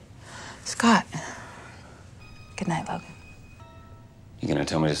Scott. Good night, Logan. You gonna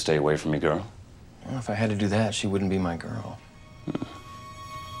tell me to stay away from your girl? Well, if I had to do that, she wouldn't be my girl.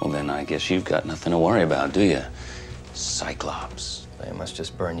 Well, then I guess you've got nothing to worry about, do you? Cyclops. It must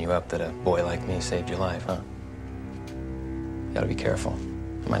just burn you up that a boy like me saved your life, huh? You gotta be careful.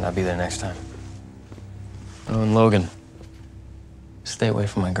 I might not be there next time. Oh, and Logan, stay away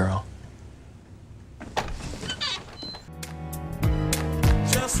from my girl.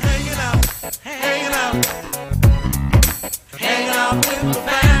 Just hanging out with the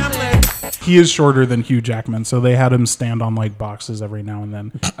family. He is shorter than Hugh Jackman, so they had him stand on like boxes every now and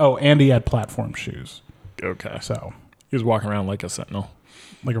then. Oh, and he had platform shoes. Okay. So he was walking around like a sentinel.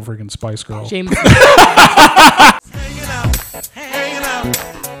 Like a freaking Spice Girl. James. Hanging out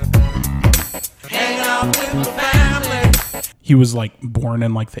with the family. He was like born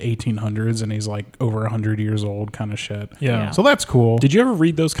in like the 1800s and he's like over 100 years old kind of shit. Yeah. So that's cool. Did you ever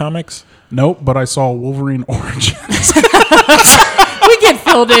read those comics? Nope, but I saw Wolverine Origins. We get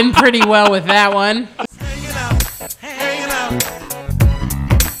filled in pretty well with that one. Hanging out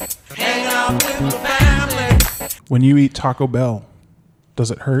with the family. When you eat Taco Bell, does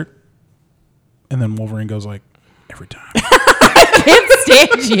it hurt? And then Wolverine goes like, every time. I can't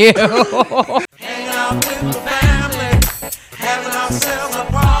stand you. Hanging out with the family. Having ourselves a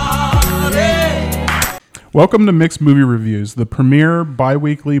party. Welcome to Mixed Movie Reviews, the premier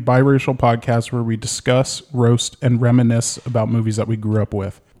bi-weekly biracial podcast where we discuss, roast, and reminisce about movies that we grew up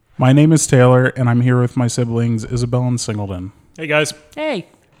with. My name is Taylor, and I'm here with my siblings, Isabel and Singleton. Hey, guys. Hey.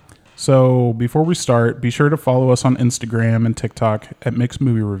 So before we start, be sure to follow us on Instagram and TikTok at Mixed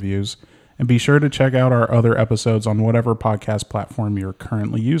Movie Reviews, and be sure to check out our other episodes on whatever podcast platform you're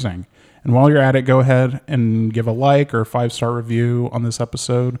currently using. And while you're at it, go ahead and give a like or a 5-star review on this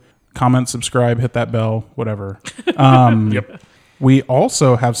episode. Comment, subscribe, hit that bell, whatever. Yep. We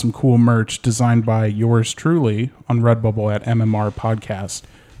also have some cool merch designed by yours truly on Redbubble at MMR Podcast.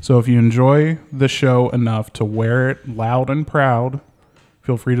 So if you enjoy the show enough to wear it loud and proud,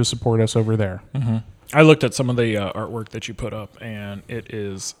 feel free to support us over there. Mm-hmm. I looked at some of the artwork that you put up, and it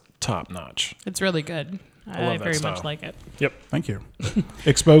is top notch. It's really good. I love that very style. much like it. Yep. Thank you.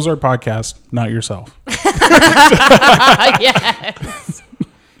 Expose our podcast, not yourself. Yes.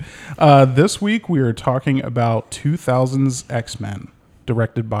 This week we are talking about 2000's X-Men,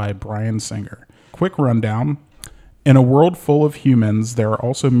 directed by Bryan Singer. Quick rundown. In a world full of humans, there are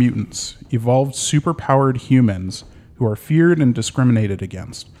also mutants, evolved superpowered humans who are feared and discriminated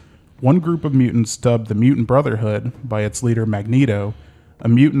against. One group of mutants, dubbed the Mutant Brotherhood by its leader Magneto, a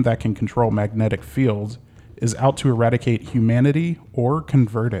mutant that can control magnetic fields, is out to eradicate humanity or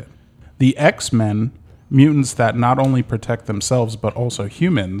convert it. The X-Men, mutants that not only protect themselves but also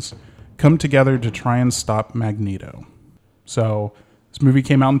humans, come together to try and stop Magneto. So, this movie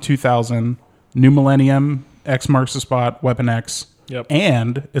came out in 2000, New Millennium, X marks the spot, Weapon X, Yep.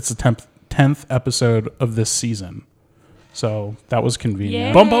 and it's the 10th episode of this season. So, that was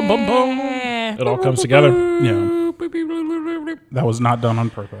convenient. Bum, bum, bum, bum. It all comes together. Yeah. That was not done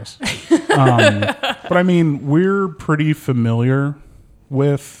on purpose. But I mean, we're pretty familiar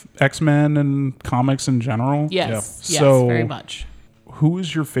with X-Men and comics in general. Yes. Yeah. Yes, So- very much. Who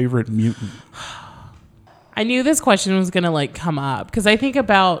is your favorite mutant? I knew this question was going to like come up because I think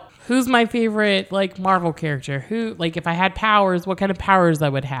about who's my favorite like Marvel character. Who, like, if I had powers, what kind of powers I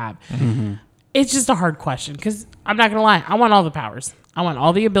would have. Mm-hmm. It's just a hard question because I'm not going to lie. I want all the powers. I want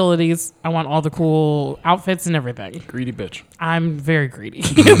all the abilities. I want all the cool outfits and everything. Greedy bitch. I'm very greedy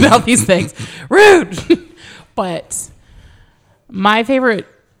about these things. Rude. But my favorite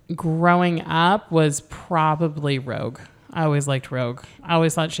growing up was probably Rogue. I always liked Rogue. I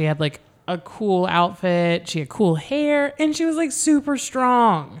always thought she had like a cool outfit. She had cool hair and she was like super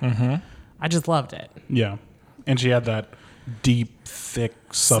strong. Mm-hmm. I just loved it. Yeah. And she had that deep, thick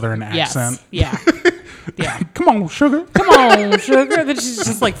Southern accent. Yes. Yeah. Yeah. Come on, sugar. Come on, sugar. Then she's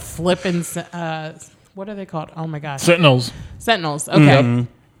just like flipping. What are they called? Oh my gosh. Sentinels. Sentinels. Okay. Mm-hmm.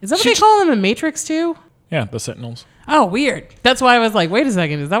 Is that what they call them in Matrix too? Yeah, the Sentinels. Oh, weird. That's why I was like, wait a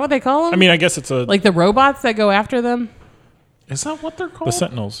second. Is that what they call them? I mean, I guess it's a... like the robots that go after them? Is that what they're called? the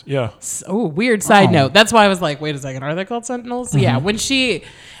Sentinels, yeah. Oh, weird side note. That's why I was like, wait a second. Are they called Sentinels? Mm-hmm. Yeah. When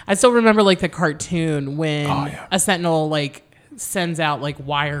I still remember like the cartoon when a Sentinel like sends out like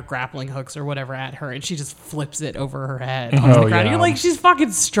wire grappling hooks or whatever at her and she just flips it over her head onto the ground. yeah. You're like, she's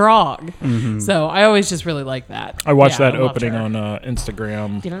fucking strong. So I always just really like that. I watched Yeah, that I loved opening her. on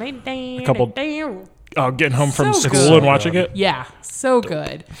Instagram. A couple- Getting home from So school good. and watching it. Yeah, so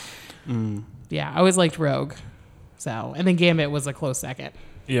good. Yeah, I always liked Rogue. So, and then Gambit was a close second.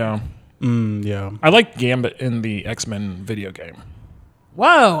 Yeah. Yeah. I like Gambit in the X-Men video game.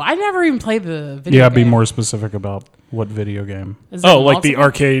 Whoa, I never even played the video Yeah, game. be more specific about what video game. Is there like the multiple?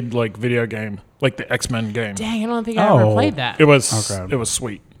 arcade like video game, like the X-Men game. Dang, I don't think I ever Oh. played that. It was Okay. it was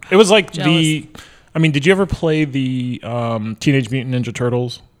sweet. It was like Jealous. I mean, did you ever play the Teenage Mutant Ninja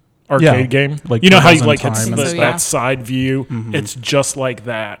Turtles arcade Yeah, game? like you know how you Turtles in like Time it's and the, stuff. Yeah. that side view. It's just like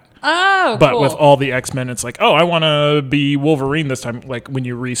that. Oh, But cool. with all the X-Men, it's like, oh, I want to be Wolverine this time. Like when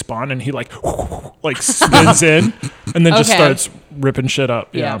you respawn and he like spins in and then just Okay. starts ripping shit up.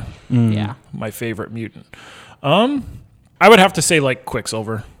 yeah. Yeah. Yeah. My favorite mutant. I would have to say like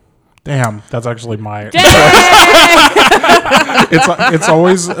Quicksilver. Damn, that's actually my. It's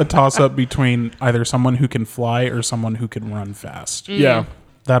always a toss up between either someone who can fly or someone who can run fast. Yeah.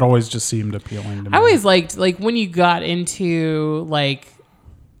 That always just seemed appealing to me. I always liked like when you got into like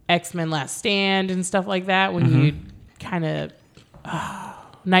X-Men Last Stand and stuff like that, when you kind of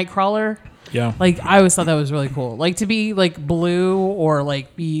Nightcrawler. Yeah. Like I always thought that was really cool. Like to be like blue or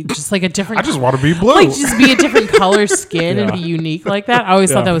like be just like a different. I just want to be blue. like just be a different color skin and Yeah. be unique like that. I always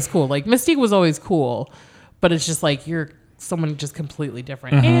Yeah. thought that was cool. Like Mystique was always cool, but it's just like you're someone just completely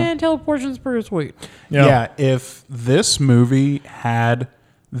different. And teleportation's pretty sweet. Yeah, if this movie had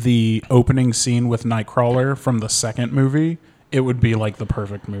the opening scene with Nightcrawler from the second movie, it would be like the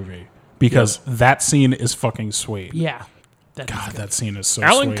perfect movie because that scene is fucking sweet. Yeah. That's God, that scene is so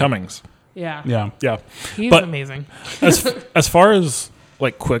Alan sweet. Cummings. yeah. Yeah. Yeah. He's But- amazing. as far as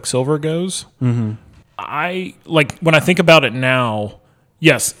like Quicksilver goes, I like when I think about it now.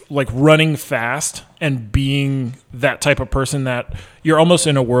 Yes, like running fast and being that type of person that you're almost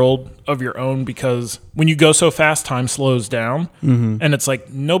in a world of your own because when you go so fast, time slows down, and it's like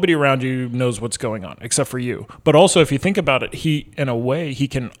nobody around you knows what's going on except for you. But also, if you think about it, in a way, he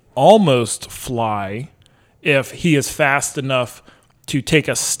can almost fly if he is fast enough to take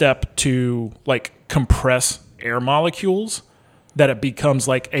a step to like compress air molecules that it becomes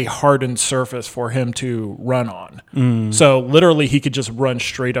like a hardened surface for him to run on. So literally he could just run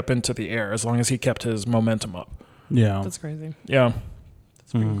straight up into the air as long as he kept his momentum up. Yeah. That's crazy. Yeah.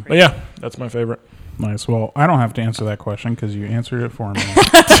 That's pretty crazy. But yeah, that's my favorite. Nice. Well, I don't have to answer that question because you answered it for me.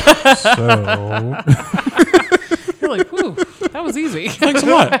 So, You're like, whew, that was easy. Thanks a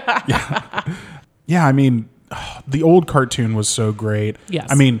lot. yeah, I mean, the old cartoon was so great. Yes.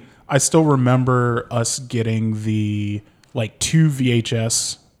 I mean, I still remember us getting the like 2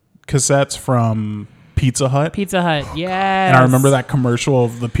 VHS cassettes from Pizza Hut. Pizza Hut, yes. And I remember that commercial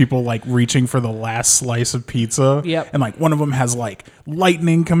of the people like reaching for the last slice of pizza. Yep. And like one of them has like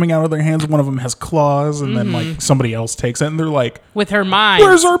lightning coming out of their hands, one of them has claws, and then like somebody else takes it and they're like, With her mind.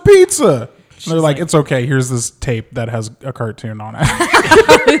 "Where's our pizza?" And they're like, like- "It's okay. Here's this tape that has a cartoon on it."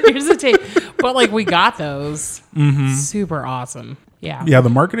 Here's a tape. But like we got those. Super awesome. Yeah. Yeah, the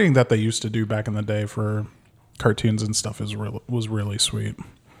marketing that they used to do back in the day for cartoons and stuff was really sweet.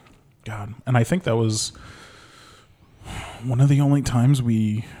 God, and I think that was one of the only times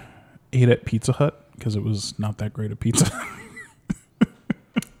we ate at Pizza Hut because it was not that great a pizza.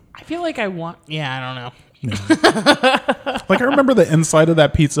 I feel like I want. Yeah, I don't know. Like I remember the inside of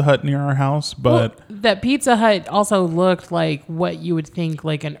that Pizza Hut near our house, but That Pizza Hut also looked like what you would think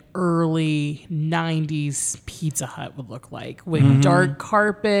like an early 90s Pizza Hut would look like with dark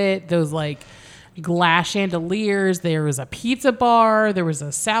carpet, those like glass chandeliers. There was a pizza bar. There was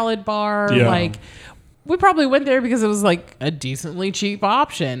a salad bar. Yeah. Like we probably went there because it was like a decently cheap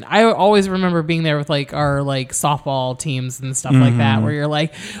option. I always remember being there with like our like softball teams and stuff like that, where you're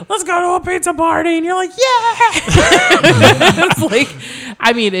like, let's go to a pizza party. And you're like, yeah. It's like,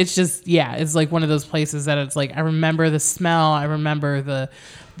 I mean, it's just, yeah, it's like one of those places that it's like, I remember the smell. I remember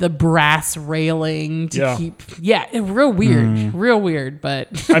the brass railing to keep, real weird,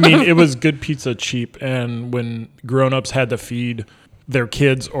 but I mean, it was good pizza cheap. And when grown-ups had to feed their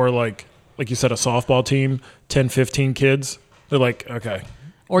kids or like you said, a softball team, 10, 15 kids, they're like, okay.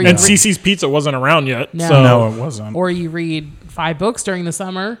 or And CC's Pizza wasn't around yet. No. So no, it wasn't. or you read 5 books during the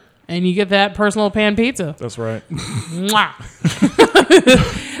summer and you get that personal pan pizza. that's right. Mwah.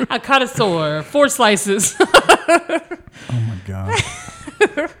 A connoisseur, 4 slices. Oh my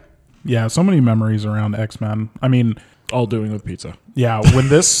god. Yeah, so many memories around X-Men. I mean, All doing with pizza. yeah, when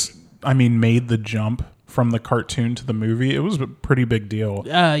this, I mean, made the jump from the cartoon to the movie, it was a pretty big deal.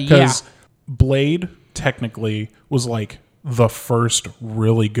 Yeah. Blade technically was like the first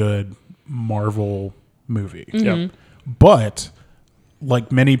really good Marvel movie. Yeah. But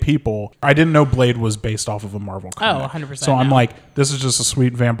like many people, I didn't know Blade was based off of a Marvel comic. 100%. So I'm no. like, this is just a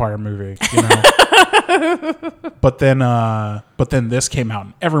sweet vampire movie, you know. But then this came out,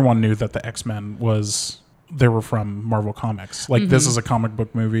 and everyone knew that the X-Men was they were from Marvel Comics. Like this is a comic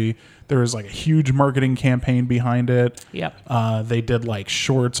book movie. There was like a huge marketing campaign behind it. Yep. They did like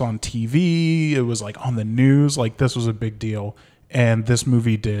shorts on TV. It was like on the news. Like this was a big deal. And this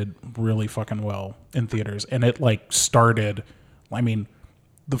movie did really fucking well in theaters. And it like started, I mean,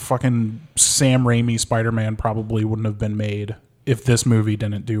 the fucking Sam Raimi Spider-Man probably wouldn't have been made if this movie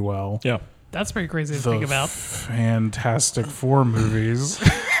didn't do well. Yeah. That's pretty crazy to think about. Fantastic Four movies.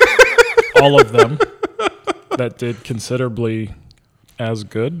 All of them that did considerably as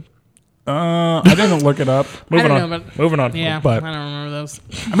good. I didn't look it up. Moving I on. don't know, Moving on. Yeah, But- I don't remember those.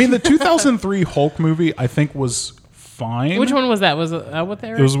 I mean, the 2003 Hulk movie, I think, was fine. Which one was that? Was it what they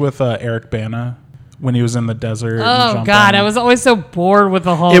were? It was with Eric Bana when he was in the desert. and Oh jumped God, on- I was always so bored with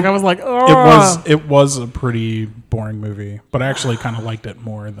the Hulk. It- I was like, oh, It was a pretty boring movie, but I actually kind of liked it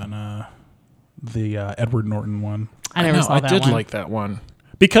more than the Edward Norton one. I never No, saw I that did one. like that one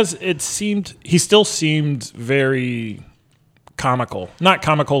because he still seemed very comical. Not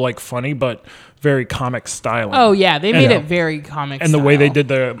comical like funny, but very comic styling. Oh yeah, they made And- it very comic. And the way they style.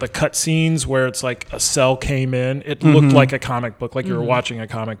 did the cut scenes where it's like a cell came in, it looked like a comic book, like you were watching a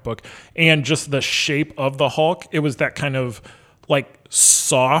comic book. And just the shape of the Hulk, it was that kind of like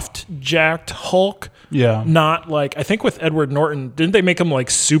soft, jacked Hulk. Yeah. Not like, I think with Edward Norton, didn't they make him like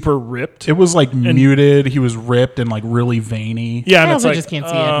super ripped? It was like muted. He was ripped and like really veiny. Yeah, I and it's also like, just can't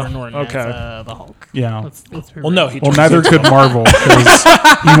see Edward Norton okay. as the Hulk. Yeah. Let's be Well, no, real. he Well, neither could Marvel because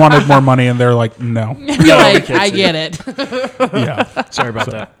he wanted more money, and they're like, no. You're No, we like, can't I see get it. Yeah. Sorry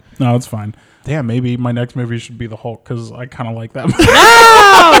about that. No, it's fine. Yeah, maybe my next movie should be the Hulk because I kind of like that movie.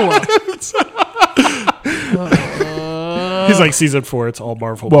 He's like season 4, it's all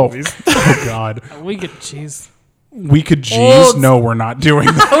Marvel Well, movies. oh God. We could cheese. We could G's. Oh, No, we're not doing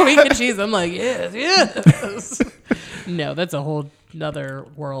that. We could cheese. I'm like, yes. No, that's a whole other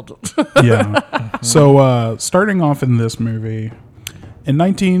world. Yeah. So starting off in this movie, in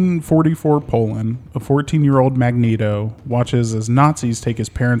 1944 Poland, a 14-year-old Magneto watches as Nazis take his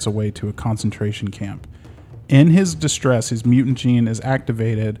parents away to a concentration camp. In his distress, his mutant gene is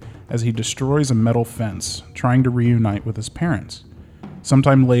activated as he destroys a metal fence, trying to reunite with his parents.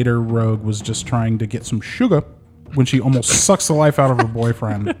 Sometime later, Rogue was just trying to get some sugar when she almost sucks the life out of her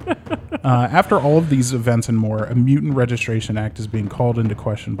boyfriend. After all of these events and more, a Mutant Registration Act is being called into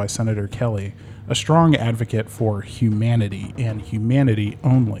question by Senator Kelly, a strong advocate for humanity and humanity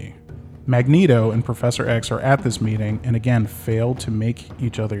only. Magneto and Professor X are at this meeting and again fail to make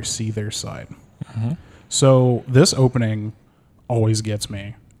each other see their side. So this opening always gets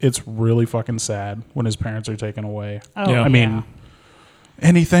me. It's really fucking sad when his parents are taken away. Oh, Yeah. I mean,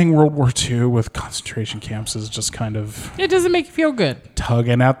 anything World War II with concentration camps is just kind of it doesn't make you feel good.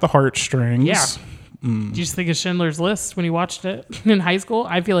 tugging at the heartstrings. Yeah. Do you just think of Schindler's List when you watched it in high school?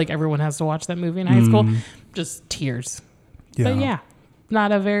 I feel like everyone has to watch that movie in high school. Just tears. But yeah,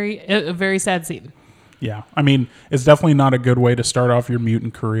 not a very sad scene. Yeah. I mean, it's definitely not a good way to start off your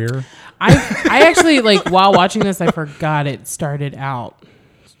mutant career. I actually like while watching this, I forgot it started out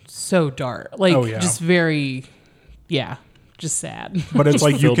so dark, like Oh, yeah. just very, just sad. But it's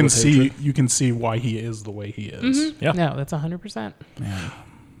like you Filled can with see hatred. you can see why he is the way he is. Yeah. No, that's 100%.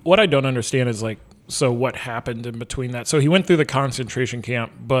 What I don't understand is like, so what happened in between that? So he went through the concentration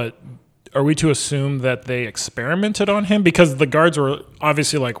camp, but are we to assume that they experimented on him? Because the guards were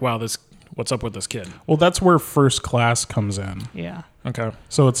obviously like, wow, what's up with this kid? Well, that's where First Class comes in. Yeah. Okay.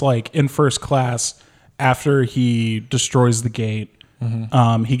 So it's like in First Class, after he destroys the gate,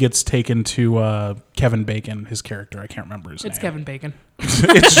 he gets taken to Kevin Bacon, his character. I can't remember his name. It's Kevin Bacon.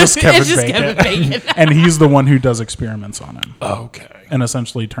 It's just Kevin It's just Bacon. Kevin Bacon. And he's the one who does experiments on him Okay. and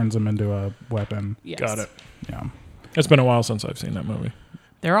essentially turns him into a weapon. Yes. Got it. Yeah, It's been a while since I've seen that movie.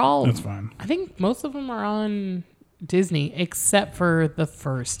 They're all. that's fine. I think most of them are on Disney, except for the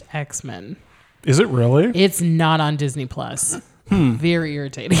first X-Men. Is it really? It's not on Disney Plus. Very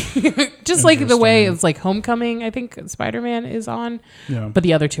irritating. Just like the way it's like Homecoming, I think Spider-Man is on, Yeah. but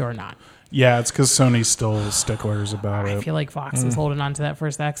the other two are not. Yeah, it's because Sony's still sticklers about I it. feel like Fox is holding on to that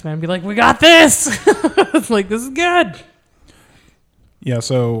first X-Men and be like, we got this. It's like, this is good. Yeah,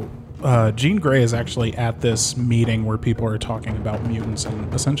 so Jean Grey is actually at this meeting where people are talking about mutants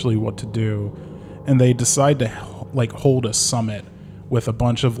and essentially what to do, and they decide to hold a summit with a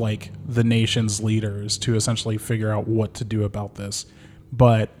bunch of the nation's leaders to essentially figure out what to do about this.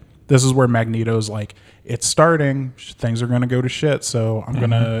 But this is where Magneto's like, it's starting, things are going to go to shit, so I'm going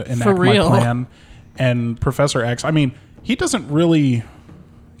to enact my real. plan. And Professor X, I mean, he doesn't really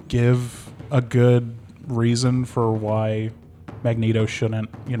give a good reason for why Magneto shouldn't,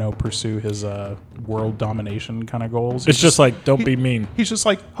 pursue his world domination kind of goals. It's just like, don't be mean. He's just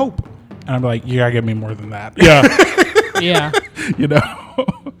like, hope. And I'm like, you gotta give me more than that. Yeah. Yeah. You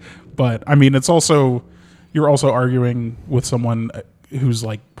know? But I mean, it's also, you're also arguing with someone who's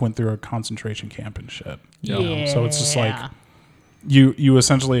like went through a concentration camp and shit. You know? So it's just like, you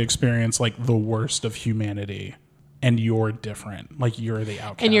essentially experience like the worst of humanity, and you're different. Like you're the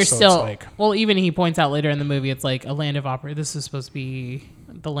outcast. And you're so still, it's like, well, even he points out later in the movie, it's like a land of opera. This is supposed to be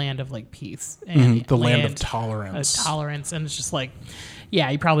the land of like peace and the land of tolerance. Tolerance. And it's just like, yeah,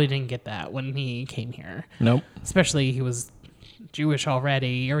 he probably didn't get that when he came here. Nope. Especially he was Jewish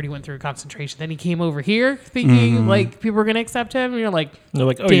already. He already went through concentration. Then he came over here thinking like people were going to accept him. And you're like, They're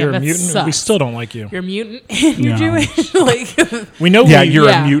like, oh, damn, you're a that mutant? We sucks. still don't like you. You're a mutant and you're Yeah. Jewish. Like, We know you're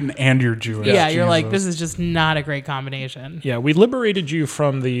Yeah. a mutant and you're Jewish. yeah, you're like, Jesus. this is just not a great combination. Yeah, we liberated you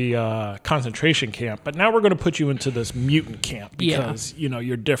from the concentration camp, but now we're going to put you into this mutant camp because, you know,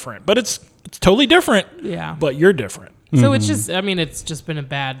 you're different. But it's totally different, Yeah. but you're different. So it's just, I mean, it's just been a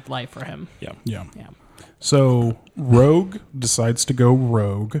bad life for him. Yeah. Yeah. Yeah. So Rogue decides to go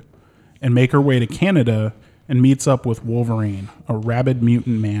rogue and make her way to Canada and meets up with Wolverine, a rabid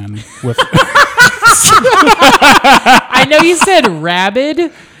mutant man with I know you said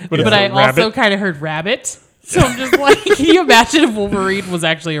rabid, but I also rabbit? kind of heard rabbit. So I'm just like, can you imagine if Wolverine was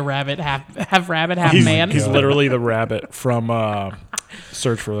actually a rabbit, half rabbit, half man? He's literally the rabbit from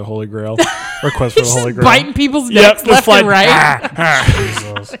Search for the Holy Grail, Request for the Holy Grail. biting people's Yep, necks the left flag- and right.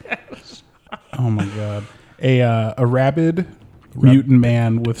 Jesus. Oh my god. A rabid mutant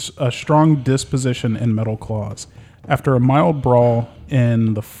man with a strong disposition and metal claws. After a mild brawl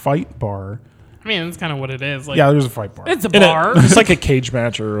in the fight bar. I mean, that's kind of what it is. Like, Yeah, there's a fight bar. it's a In bar. It's like a cage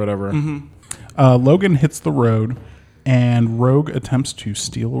match or whatever. Logan hits the road, and Rogue attempts to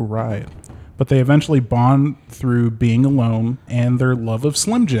steal a ride. But they eventually bond through being alone and their love of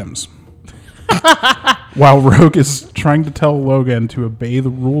Slim Jims. While Rogue is trying to tell Logan to obey the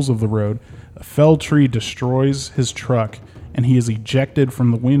rules of the road, a fell tree destroys his truck, and he is ejected from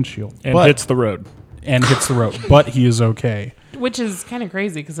the windshield. And hits the road. But he is okay. Which is kind of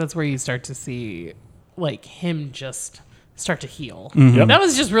crazy because that's where you start to see like him just start to heal. Yep. That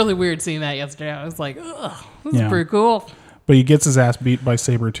was just really weird seeing that yesterday. I was like, ugh, this Yeah. is pretty cool. But he gets his ass beat by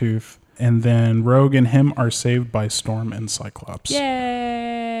Sabretooth, and then Rogue and him are saved by Storm and Cyclops.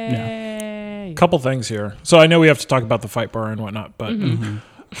 Yay. Couple things here. So I know we have to talk about the fight bar and whatnot, but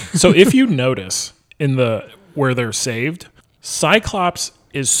so if you notice in the where they're saved, Cyclops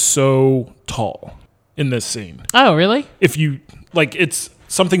is so tall in this scene. Oh, really? If you like, it's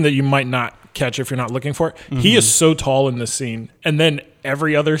something that you might not catch if you're not looking for it. He is so tall in this scene, and then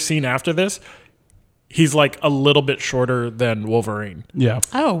every other scene after this, he's like a little bit shorter than Wolverine. Yeah.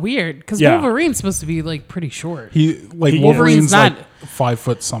 Oh, weird. Because Yeah. Wolverine's supposed to be like pretty short. Wolverine's Wolverine's like not- 5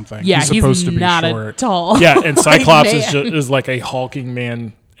 foot something. Yeah, he's supposed to be not short. a tall. Yeah, and like, Cyclops man. is like a hulking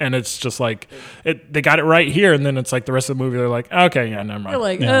man, and it's just like they got it right here, and then it's like the rest of the movie they're like, okay, yeah, never mind. They're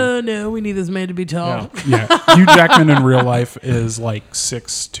like, Yeah. oh no, we need this man to be tall. Yeah. Yeah, Hugh Jackman in real life is like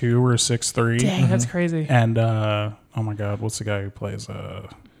 6'2" or 6'3". Dang, that's crazy. And oh my god, what's the guy who plays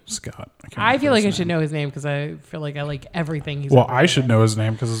Scott? can't I remember feel like his I should name. know his name because I feel like I like everything he's Well, ever I been should in. know his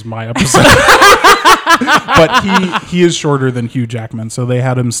name because it's my episode. But he is shorter than Hugh Jackman, so they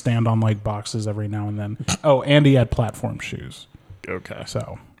had him stand on like boxes every now and then. Oh, and he had platform shoes, Okay,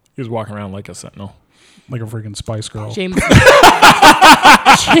 so he was walking around like a sentinel. like a freaking Spice Girl. James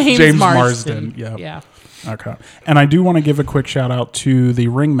James Marsden. Marsden, yeah. Yeah. Okay. And I do want to give a quick shout out to the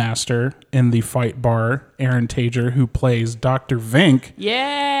ringmaster in the fight bar, Aaron Tager, who plays Dr. Vink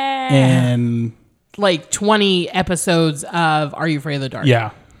Yeah. in Like 20 episodes of Are You Afraid of the Dark?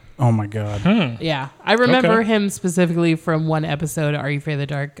 yeah. Oh my god. Yeah. I remember Okay. him specifically from one episode of Are You Afraid of the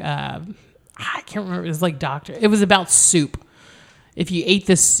Dark? I can't remember. It was like Doctor. It was about soup. If you ate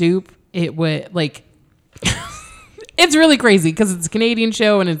this soup, it would like. It's really crazy because it's a Canadian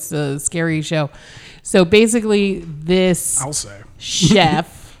show and it's a scary show. So basically, this I'll say.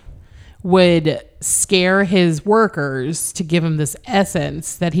 chef would scare his workers to give him this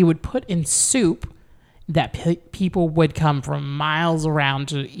essence that he would put in soup that people would come from miles around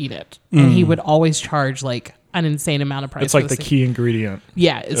to eat it. And he would always charge like an insane amount of price. It's like for the soup. key ingredient.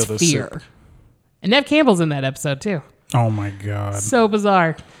 Yeah, it's of the fear. soup. And Nev Campbell's in that episode too. Oh my god. So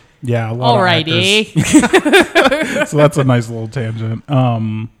bizarre. Yeah, a lot of Alrighty. actors. So that's a nice little tangent.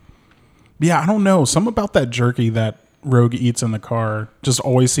 Yeah, I don't know. Something about that jerky that Rogue eats in the car just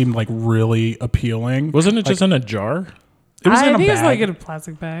always seemed like really appealing. Wasn't it just in a jar? It was I in a think bag. it's like in a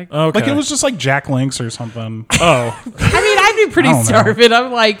plastic bag. Okay. Like it was just like Jack Link's or something. Oh, I mean, I'd be pretty I don't know. starving.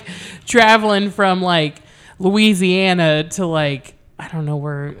 I'm like traveling from like Louisiana to like I don't know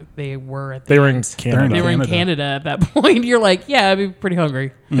where they were at the They were in end. Canada. They were in Canada. Canada at that point. You're like, yeah, I'd be pretty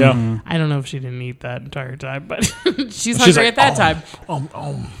hungry. Yeah. I don't know if she didn't eat that entire time, but she's She's hungry like, at that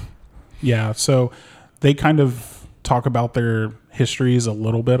time. Yeah, so they kind of talk about their histories a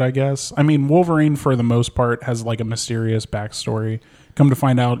little bit, I guess. I mean, Wolverine, for the most part, has like a mysterious backstory. Come to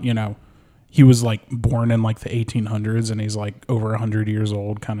find out, he was like born in like the 1800s and he's like over 100 years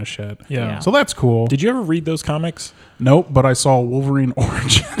old kind of shit. Yeah. So that's cool. Did you ever read those comics? Nope, but I saw Wolverine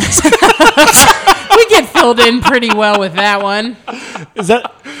Origins. We get filled in pretty well with that one. Is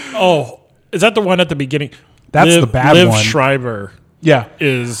that the one at the beginning? That's the bad Liv one. Schreiber Yeah.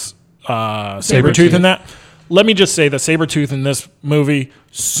 is Sabretooth in that. Let me just say that Sabretooth in this movie,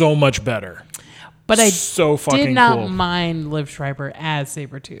 so much better. But I So fucking did not cool. mind Liv Schreiber as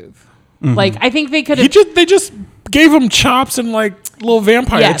Sabretooth. Like, I think they could have... They just gave him chops and like little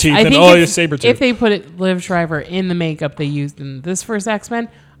vampire teeth and if, you're Sabretooth. if they put Liv Schreiber in the makeup they used in this first X-Men,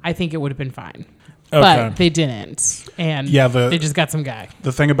 I think it would have been fine. But they didn't. And they just got some guy.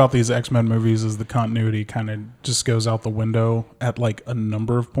 The thing about these X-Men movies is the continuity kind of just goes out the window at like a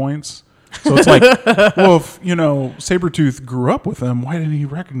number of points. So it's like, well, if, Sabretooth grew up with him, why didn't he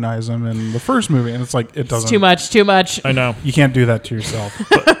recognize him in the first movie? And it's like, it doesn't. It's too much. I know. You can't do that to yourself.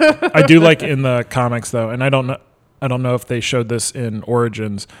 I do like in the comics though, and I don't know if they showed this in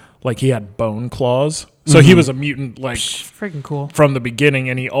Origins. Like he had bone claws, so he was a mutant like Freaking cool. from the beginning.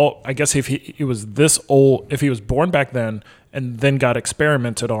 And I guess if he was this old, if he was born back then and then got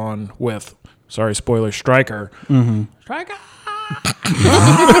experimented on with, sorry, spoiler, Stryker. Striker!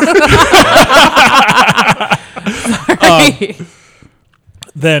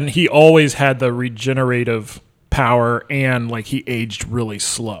 Then he always had the regenerative power and like he aged really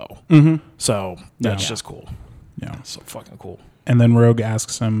slow. So that's just cool. Yeah. So fucking cool. And then Rogue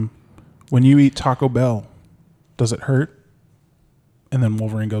asks him, when you eat Taco Bell, does it hurt? And then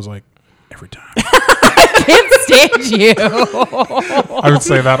Wolverine goes like, every time. Can't stand you. I would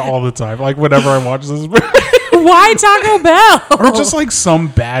say that all the time. Like whenever I watch this movie. Why Taco Bell? Or just like some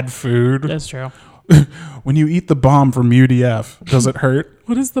bad food. That's true. When you eat the bomb from UDF, does it hurt?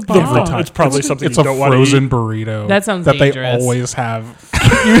 What is the Every bomb? time. It's probably something It's you a don't want to frozen eat. burrito. That sounds that dangerous. they always have.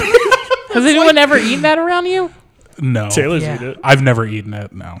 Has anyone ever eaten that around you? No. Taylor's Yeah. eat it. I've never eaten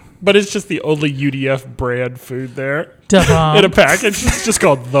it, no. But it's just the only UDF brand food there. Da bomb. In a package. It's just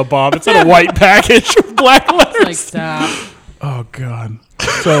called The Bomb. It's in a white package with black letters. Like, stop. Oh, God.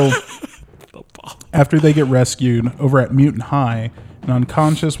 So, after they get rescued over at Mutant High, an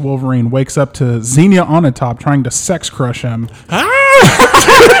unconscious Wolverine wakes up to Xenia Onatopp trying to sex crush him,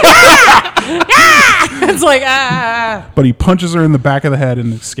 It's like, ah. but he punches her in the back of the head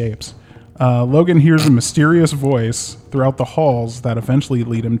and escapes. Logan hears a mysterious voice throughout the halls that eventually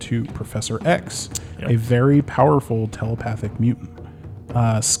lead him to Professor X, a very powerful telepathic mutant.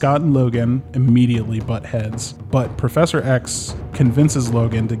 Scott and Logan immediately butt heads, but Professor X convinces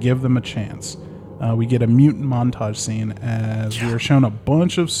Logan to give them a chance. We get a mutant montage scene as we are shown a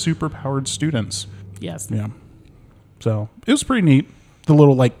bunch of superpowered students. Yes. Yeah. So it was pretty neat. The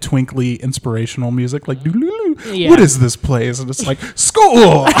little like twinkly inspirational music, like doo-doo-doo. Yeah. What is this place? And it's like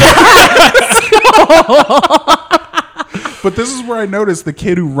school. But this is where I noticed the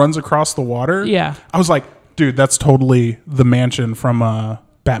kid who runs across the water. Yeah. I was like, dude, that's totally the mansion from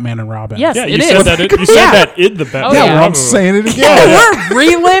Batman and Robin. Yes, Yeah, it you is. said that. You said Yeah. that in the Batman. Oh, Yeah, yeah. well, I'm saying it again. Oh, we're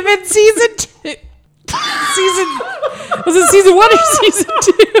reliving season 2. Was it season 1 or season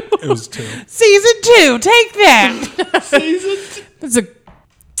 2? It was 2. Season 2. Take that. That's a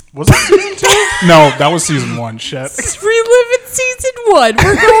Was it season 2? No, that was season 1. Shit. reliving season 1.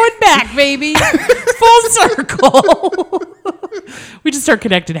 We're going back, baby. Full circle. We just start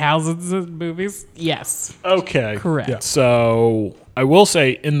connecting houses and movies. Yes. Okay. Correct. Yeah. So I will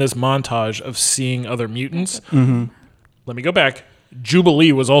say in this montage of seeing other mutants, let me go back.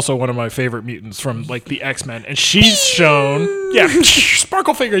 Jubilee was also one of my favorite mutants from like the X-Men, and she's shown,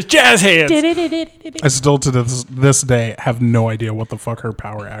 sparkle fingers, jazz hands. I still to this day have no idea what the fuck her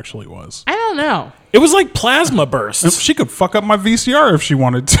power actually was. I don't know. It was like plasma bursts. She could fuck up my VCR if she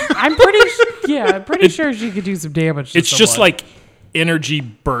wanted to. I'm pretty sure she could do some damage to It's just someone. like energy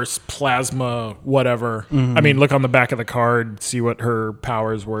bursts, plasma, whatever. I mean, look on the back of the card, see what her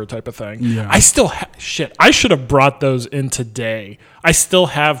powers were, type of thing. Yeah. I still shit. I should have brought those in today. I still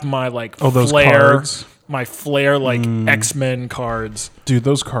have my like those flare, cards? my flare like X-Men cards. Dude,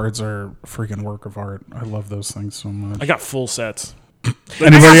 those cards are a freaking work of art. I love those things so much. I got full sets.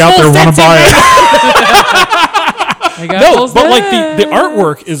 Anybody out there want to buy it? I got No, those but like there. the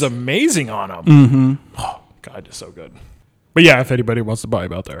artwork is amazing on them. Oh, God, it's so good. But yeah, if anybody wants to buy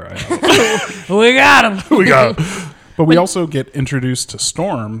them out there, I have them. We got them. we got 'em. But we also get introduced to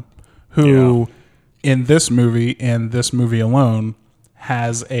Storm, who in this movie and this movie alone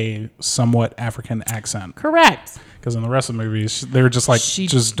has a somewhat African accent. Correct. Because in the rest of the movies, they're just like,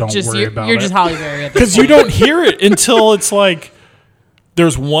 just don't worry about You're it. just Holly Berry at this Because you don't hear it until it's like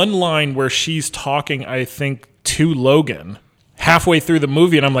there's one line where she's talking, I think, to Logan halfway through the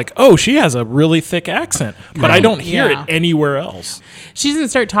movie, and I'm like, oh, she has a really thick accent, but I don't hear it anywhere else. She doesn't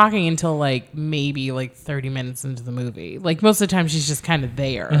start talking until like maybe like 30 minutes into the movie. Like most of the time she's just kind of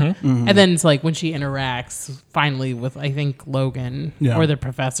there. And then it's like when she interacts finally with, I think, Logan or the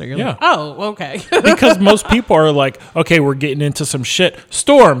professor, you're like, oh, okay. Because most people are like, okay, we're getting into some shit.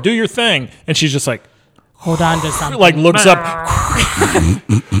 Storm, do your thing. And she's just like, hold on to something. like looks up.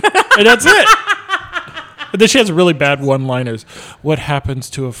 And that's it. And then she has really bad one-liners. What happens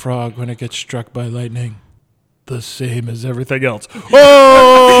to a frog when it gets struck by lightning? The same as everything else.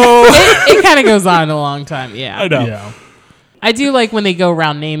 Oh! it kind of goes on a long time. Yeah. I know. Yeah. I do like when they go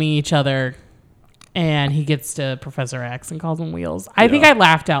around naming each other and he gets to Professor X and calls him Wheels. I think I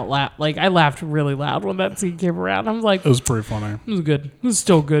laughed out loud. Like, I laughed really loud when that scene came around. I was like, It was pretty funny. it was good. It was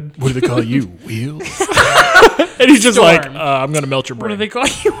still good. What do they call you? Wheels? And he's just Storm. like, I'm going to melt your What do brain. they call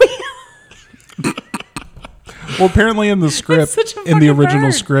you? Wheels? Well, apparently in the script, such a in the fucking original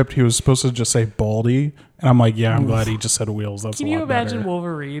bird. script, he was supposed to just say Baldy. And I'm like, yeah, I'm glad he just said Wheels. That's Can a you lot imagine better.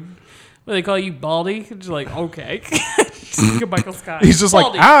 Wolverine? When they call you Baldy? You're like, okay. Michael Scott. He's just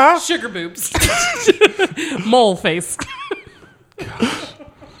like, Baldy, sugar boobs. Mole face.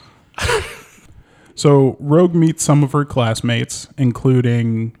 So Rogue meets some of her classmates,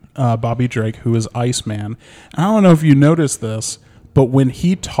 including Bobby Drake, who is Iceman. I don't know if you noticed this, but when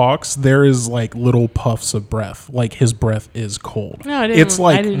he talks, there is like little puffs of breath. Like his breath is cold. No, I didn't. It's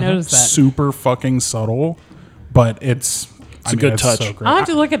like I didn't notice that. super fucking subtle, but it's a good touch. So great. I'll have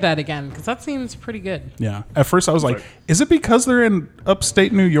to look at that again because that seems pretty good. Yeah. At first, I was like, "Is it because they're in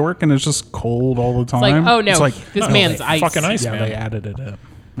upstate New York and it's just cold all the time?" It's like, oh no, It's like, this no, man's they- ice. fucking ice. Yeah, Iceman. they added it in.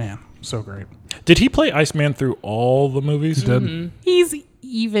 Man, so great. Did he play Iceman through all the movies? He did. He's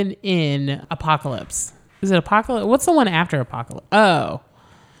even in Apocalypse. Is it Apocalypse? What's the one after Apocalypse? Oh.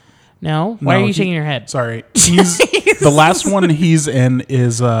 No? Why No, are you shaking your head? Sorry. He's the last one he's in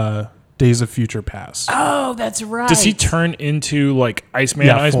is Days of Future Past. Oh, that's right. Does he turn into like Iceman?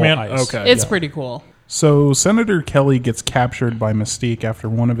 Yeah, full Iceman? ice. Okay. It's pretty cool. So Senator Kelly gets captured by Mystique after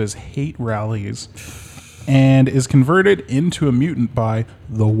one of his hate rallies and is converted into a mutant by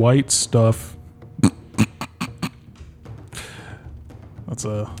the white stuff. That's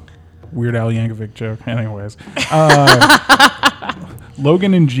a Weird Al Yankovic joke. Anyways.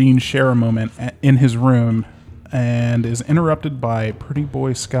 Logan and Jean share a moment in his room and is interrupted by Pretty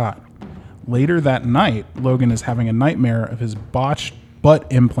Boy Scott. Later that night, Logan is having a nightmare of his botched butt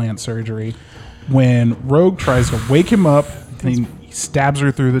implant surgery when Rogue tries to wake him up and he stabs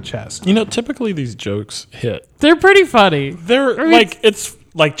her through the chest. You know, typically these jokes hit. They're pretty funny. They're like, it's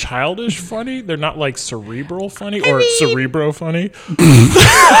like childish funny. They're not like cerebral funny or cerebro funny.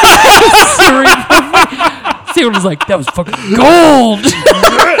 Steven was like, that was fucking gold.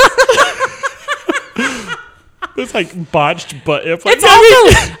 It's like botched butt implant. It's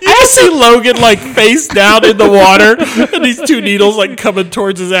also, You see Logan like face down in the water, and these two needles like coming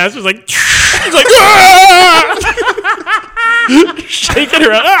towards his ass. He's like, shaking her.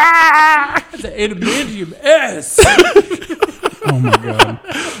 Ah! it's an adamantium S. Oh my god.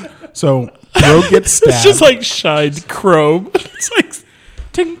 So Rogue gets stabbed. It's just like shined chrome. It's like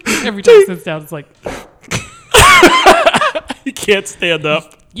Ting. Every time it sits down, it's like, he can't stand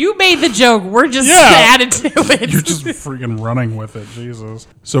up. you made the joke. We're just Yeah. added to it. You're just freaking running with it, Jesus.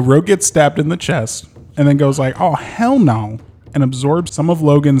 So Rogue gets stabbed in the chest and then goes like, oh, hell no, and absorbs some of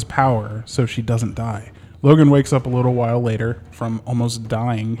Logan's power so she doesn't die. Logan wakes up a little while later from almost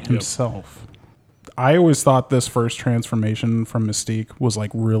dying himself. I always thought this first transformation from Mystique was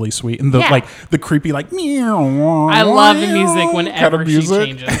like really sweet. And the like the creepy like meow. I love the music kind whenever of she music.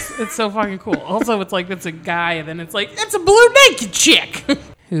 changes. It's so fucking cool. Also, it's like it's a guy, and then it's like it's a blue naked chick.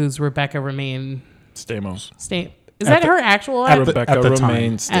 Who's Rebecca Romaine? Stamos. Is that her actual at name? the- Rebecca time.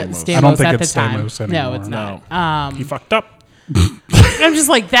 Romaine At Stamos. Stamos I don't think at it's the time. Stamos No, anymore. it's not. No. He fucked up. I'm just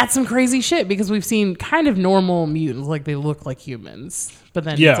like, that's some crazy shit because we've seen kind of normal mutants, like they look like humans. But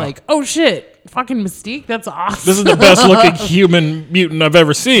then Yeah. it's like, oh shit, fucking Mystique, that's awesome. This is the best looking human mutant I've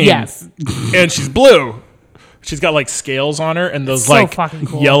ever seen. Yes. And she's blue. She's got like scales on her and those So like fucking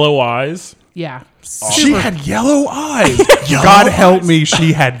cool. yellow eyes. Yeah. She had yellow eyes. God help me,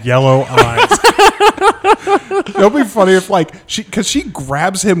 she had yellow eyes. It would be funny if like because she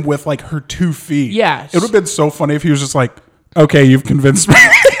grabs him with like her 2 feet. Yeah. It would have been so funny if he was just like, okay, you've convinced me.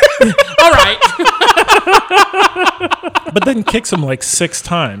 All right. But then kicks him like 6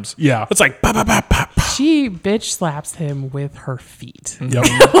 times. Yeah. It's like, bah, bah, bah, bah, bah. She bitch slaps him with her feet.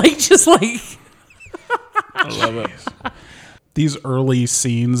 Yep. Like, just like. I love it. These early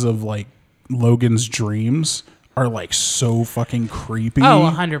scenes of like Logan's dreams are like so fucking creepy.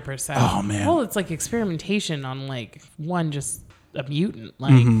 Oh, 100%. Oh, man. Well, it's like experimentation on like just a mutant.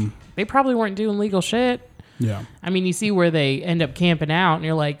 Like, they probably weren't doing legal shit. Yeah. I mean, you see where they end up camping out, and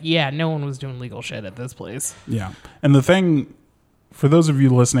you're like, yeah, no one was doing legal shit at this place. Yeah. And the thing, for those of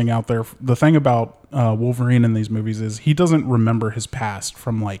you listening out there, the thing about Wolverine in these movies is he doesn't remember his past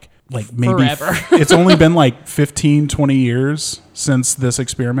from like maybe Forever. It's only been like 15, 20 years since this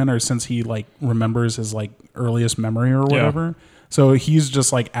experiment, or since he like remembers his like earliest memory or whatever. So he's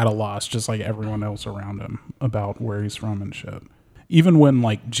just like at a loss, just like everyone else around him, about where he's from and shit. Even when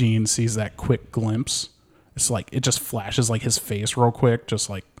like Jean sees that quick glimpse, it's like it just flashes like his face real quick, just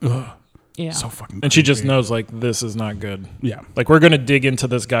like, ugh. Yeah. So fucking And she just creepy. knows, like, this is not good. Yeah. Like, we're going to dig into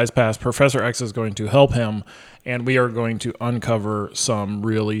this guy's past. Professor X is going to help him, and we are going to uncover some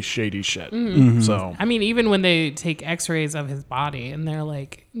really shady shit. So, I mean, even when they take x-rays of his body, and they're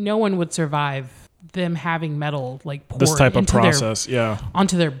like, no one would survive them having metal, like, poured this type of into process,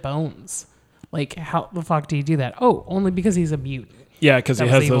 onto their bones. Like, how the fuck do you do that? Oh, only because he's a mutant. Yeah, because he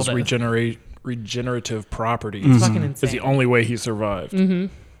That has was those able to- regenerative properties. It's fucking It's insane. the only way he survived.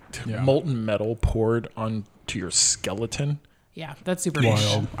 Yeah. Molten metal poured onto your skeleton. Yeah, that's super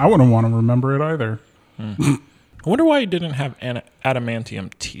Wild. I wouldn't want to remember it either. I wonder why he didn't have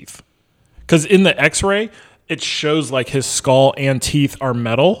adamantium teeth. Because in the X-ray, it shows like his skull and teeth are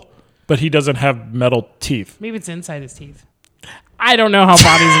metal, but he doesn't have metal teeth. Maybe it's inside his teeth. I don't know how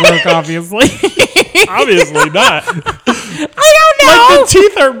bodies work, obviously. Obviously not. I don't know. Like the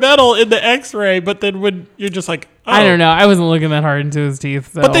teeth are metal in the X-ray, but then when you're just like, oh. I don't know. I wasn't looking that hard into his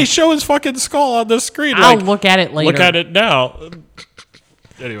teeth. So. But they show his fucking skull on the screen. I'll like, look at it later. look at it now.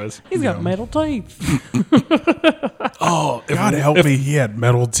 Anyways. He's got metal teeth. Oh, God help me, he had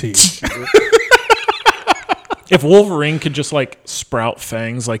metal teeth. If Wolverine could just like sprout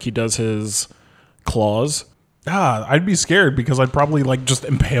fangs like he does his claws. I'd be scared because I'd probably like just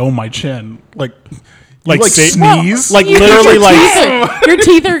impale my chin. Like Satan- sneeze. Like literally like... Your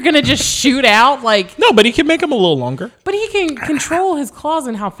teeth are going to just shoot out. Like, No, but he can make them a little longer. but he can control his claws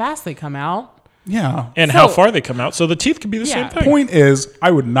and how fast they come out. Yeah. And how So- far they come out. So the teeth could be the Yeah. same thing. Point is, I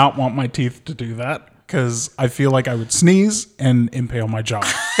would not want my teeth to do that because I feel like I would sneeze and impale my jaw.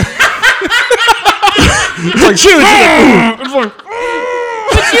 It's like, it's like,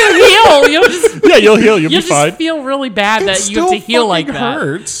 But you heal. You'll just Yeah, you'll heal. You'll you'll be just fine. feel really bad that you have still to heal like fucking that.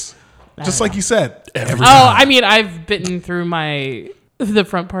 hurts. Just like you said. Every Oh, time. I mean, I've bitten through the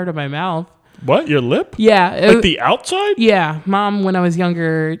front part of my mouth. What? Your lip? Yeah. Like the outside? Yeah, Mom, when I was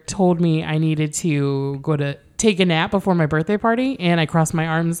younger, told me I needed to go to take a nap before my birthday party, and I crossed my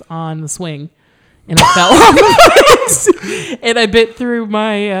arms on the swing, and I fell off, and I bit through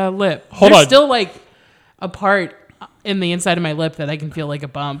my lip. Hold There's on. still like a part in the inside of my lip that I can feel like a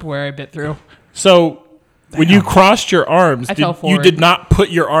bump where I bit through. So when you crossed your arms, I fell you forward. did not put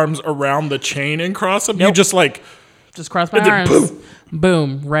your arms around the chain and cross them? You Nope. just like... Just crossed my And then arms,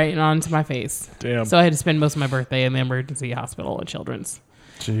 boom, right onto my face. Damn. So I had to spend most of my birthday in the emergency hospital at Children's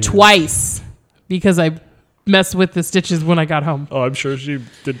Jeez. twice because I messed with the stitches when I got home. Oh, I'm sure she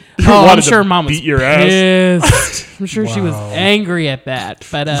did. Oh, I'm wanted sure to Mom was beat your ass. pissed. I'm sure she was Wow. angry at that.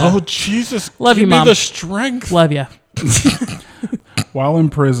 But Oh, Jesus. Love give you, me Mom. the strength. love you. While in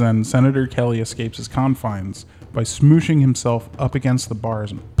prison, Senator Kelly escapes his confines by smooshing himself up against the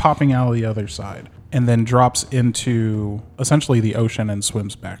bars and popping out of the other side, and then drops into essentially the ocean and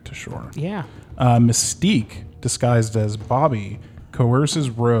swims back to shore. Yeah. Mystique, disguised as Bobby, coerces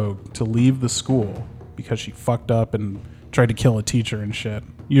Rogue to leave the school because she fucked up and tried to kill a teacher and shit.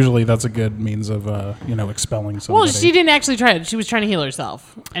 Usually that's a good means of, expelling somebody. Well, she didn't actually try it. She was trying to heal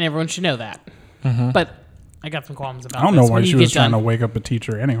herself, and everyone should know that. But I got some qualms about I don't know this why when she you was get trying done. to wake up a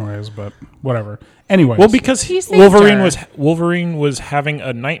teacher anyways, but whatever. Anyways. Well, because He saved Wolverine was having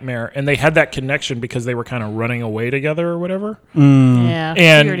a nightmare, and they had that connection because they were kind of running away together or whatever. Yeah, we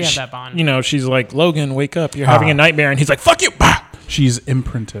And already have that bond. she's like, "Logan, wake up! You're having a nightmare," and he's like, "Fuck you!" Bah! she's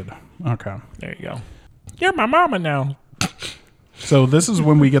imprinted. Okay. There you go. You're my mama now. So this is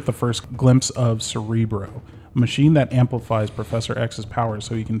when we get the first glimpse of Cerebro, a machine that amplifies Professor X's powers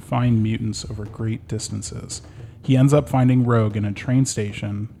so he can find mutants over great distances. He ends up finding Rogue in a train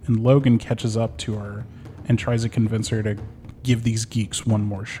station, and Logan catches up to her and tries to convince her to give these geeks one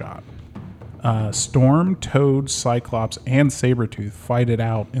more shot. Storm, Toad, Cyclops, and Sabretooth fight it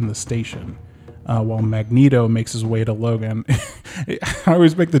out in the station, while Magneto makes his way to Logan. I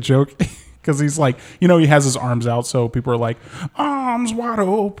always make the joke, Because he's like, he has his arms out, so people are like, arms wide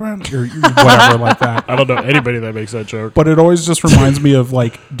open, or whatever like that. I don't know anybody that makes that joke. But it always just reminds me of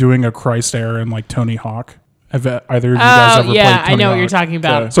like doing a Christ error in like Tony Hawk. Have either of you guys ever played Tony I know Hawk? what you're talking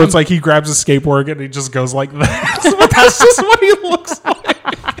about. Okay. So it's like he grabs a skateboard and he just goes like that. So that's just what he looks like.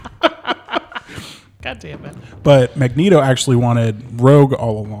 God damn it. But Magneto actually wanted Rogue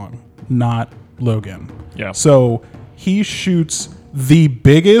all along, not Logan. Yeah. So he shoots the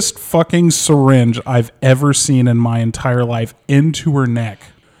biggest fucking syringe I've ever seen in my entire life into her neck.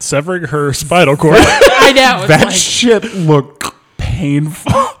 Severing her spinal cord. I know. That shit looked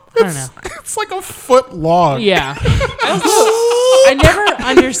painful. I don't know. It's like a foot long. Yeah. I never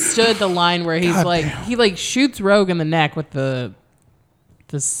understood the line where he's he like shoots Rogue in the neck with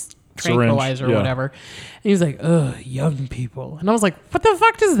this tranquilizer yeah. or whatever. And he was like, ugh, young people. And I was like, what the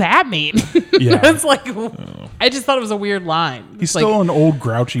fuck does that mean? Yeah. It's like, I just thought it was a weird line. He's still an old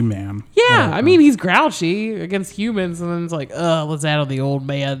grouchy man. Yeah, I mean, he's grouchy against humans, and then it's like, let's add on the old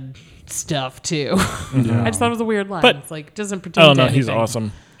man stuff too. I just thought it was a weird line. But it's like doesn't pretend. I don't know. to He's anything.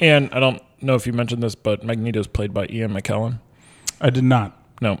 awesome. And I don't know if you mentioned this, but Magneto's played by Ian McKellen. I did not,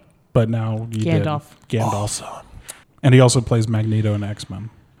 No. but now you Gandalf. did. Gandalf. Awesome. And he also plays Magneto in X-Men.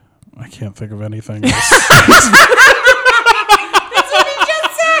 I can't think of anything else.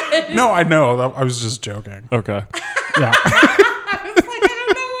 No, I know. I was just joking. Okay. Yeah.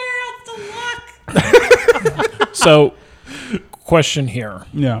 So, question here.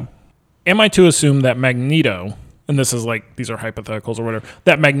 Yeah. Am I to assume that Magneto, and this is like, these are hypotheticals or whatever,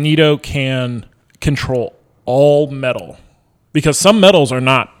 that Magneto can control all metal? Because some metals are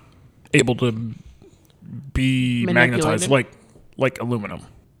not able to be magnetized like aluminum.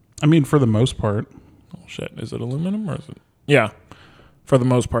 I mean, for the most part. Oh, shit. Is it aluminum or is it? Yeah. For the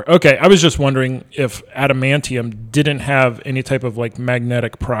most part. Okay. I was just wondering if adamantium didn't have any type of like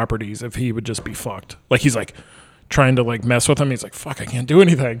magnetic properties, if he would just be fucked. Like he's like trying to like mess with him. He's like, fuck, I can't do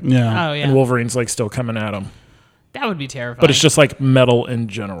anything. Yeah. Oh yeah, And Wolverine's like still coming at him. that would be terrifying. But it's just like metal in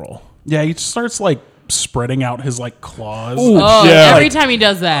general. Yeah, he starts like spreading out his like claws. Oh, Yeah. every time he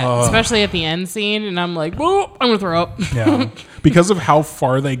does that, especially at the end scene, and I'm like, whoa, I'm gonna throw up. Yeah. Because of how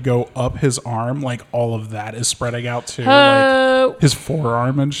far they go up his arm, like all of that is spreading out too. Uh, Like his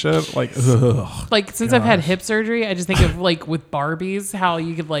forearm and shit. Like, ugh. Like since I've had hip surgery, I just think of like with Barbies, how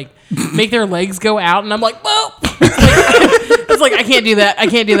you could like make their legs go out, and I'm like, whoa. It's like I can't do that. I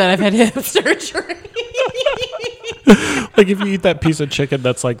can't do that. I've had hip surgery. Like if you eat that piece of chicken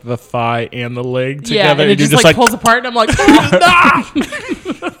that's like the thigh and the leg together, Yeah, and it you're just like pulls apart, and I'm like, ah!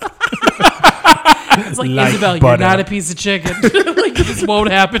 It's like Isabel, you're butter. not a piece of chicken. Like this won't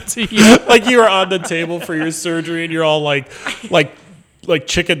happen to you. like you were on the table for your surgery and you're all like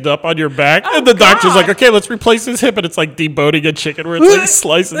chickened up on your back, and the doctor's like, okay, let's replace this hip, and it's like deboning a chicken where it's like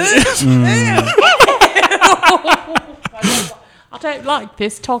slicing it. I don't like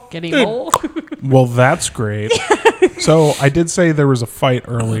this talk anymore. Well, that's great. So I did say there was a fight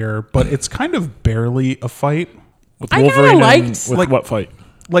earlier, but it's kind of barely a fight. With I kinda Wolverine and liked- with like- what fight?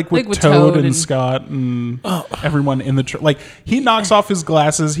 Like with, with Toad, Toad and and- Scott and everyone in the like he knocks off his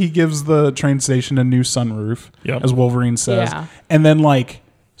glasses. He gives the train station a new sunroof, Yep. as Wolverine says, Yeah. and then like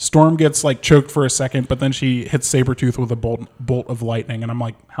Storm gets like choked for a second, but then she hits Sabretooth with a bolt of lightning, and I'm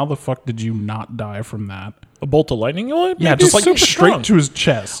like, how the fuck did you not die from that? A bolt of lightning? Yeah, Maybe just like super straight strong. to his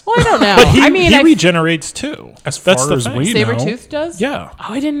chest. Well, I don't know. But he, I mean, he regenerates too. As That's far the as thing. we know. Sabretooth does? Yeah.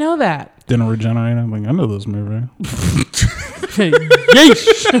 Oh, I didn't know that. Didn't regenerate anything into this movie.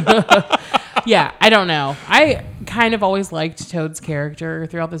 Yeah, I don't know. I kind of always liked Toad's character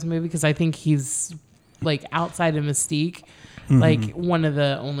throughout this movie because I think he's like outside of Mystique, like one of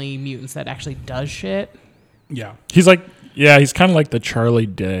the only mutants that actually does shit. Yeah. He's like, yeah, he's kind of like the Charlie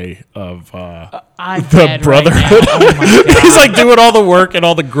Day of I'm the dead Brotherhood. Right now. Oh my God. He's like doing all the work and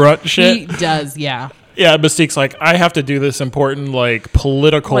all the grunt shit. He does, yeah. Yeah, Mystique's like, I have to do this important like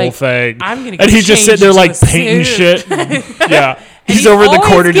political Like, thing, I'm gonna and he's just change sitting there into like a painting suit. shit. Yeah, And he's over in the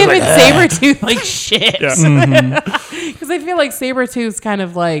corner, always just giving like, Sabretooth like shit. Yeah. Because I feel like Sabretooth's kind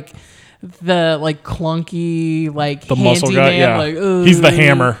of like the like clunky, like the muscle guy. handyman, Yeah, like, he's the "Ugh."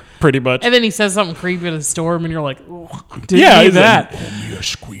 hammer, pretty much. And then he says something creepy to Storm, and you're like, did Yeah, you he's do that?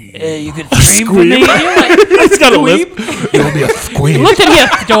 you can scream for me. He's got a lisp. You'll be a squeam. Look at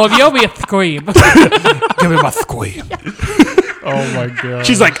you, Storm. You'll be a scream. Give me my squeam. Oh my god.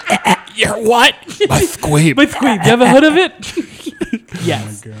 She's like, you're what? My squeam. But scream. You ever heard of it?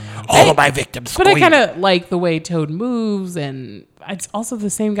 Yes. All of my victims But squeam. I kind of like the way Toad moves, and it's also the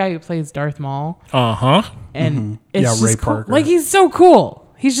same guy who plays Darth Maul. Uh huh. And it's Yeah, just Ray cool. Parker. Like, he's so cool.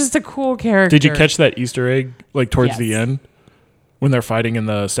 He's just a cool character. Did you catch that Easter egg like towards the Yes. end? When they're fighting in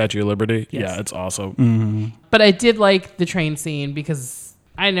the Statue of Liberty. Yes. Yeah, it's awesome. But I did like the train scene because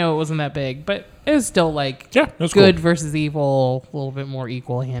I know it wasn't that big, but it was still like Yeah, it was good cool. versus evil, a little bit more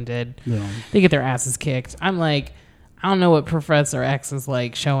equal-handed. Yeah. They get their asses kicked. I'm like, I don't know what Professor X is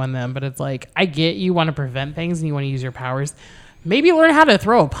like showing them, but it's like, I get you want to prevent things and you want to use your powers. Maybe learn how to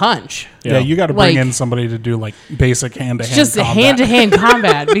throw a punch. Yeah, you got to bring Like- in somebody to do like basic hand-to-hand Just combat. hand-to-hand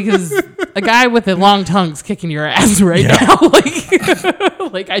combat because a guy with a long tongue's kicking your ass right now.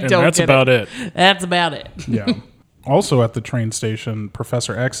 Like I And don't that's get about it. That's about it. Yeah. Also at the train station,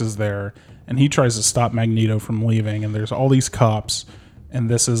 Professor X is there, and he tries to stop Magneto from leaving, and there's all these cops, and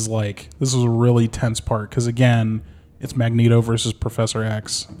this is a really tense part, because again, it's Magneto versus Professor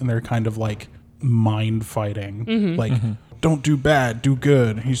X, and they're kind of like mind fighting. Don't do bad, do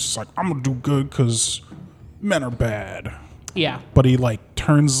good. And he's just like, I'm gonna do good because men are bad. Yeah. But he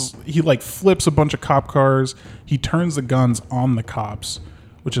flips a bunch of cop cars, he turns the guns on the cops,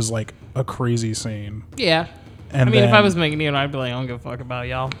 which is like a crazy scene. Yeah. And I mean, if I then- was Magneto, I'd be like, I don't give a fuck about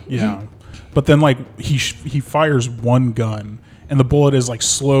y'all. Yeah, but then like he fires one gun, and the bullet is like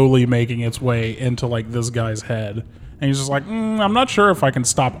slowly making its way into like this guy's head, and he's just like, I'm not sure if I can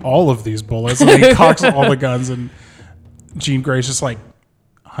stop all of these bullets. And then he cocks all the guns, and Jean Grey's just like,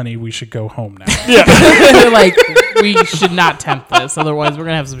 honey, we should go home now. Like, we should not tempt this, otherwise we're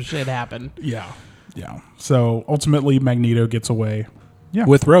gonna have some shit happen. Yeah. So ultimately, Magneto gets away. Yeah,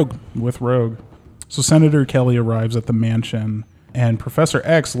 With Rogue. with Rogue. So Senator Kelly arrives at the mansion, and Professor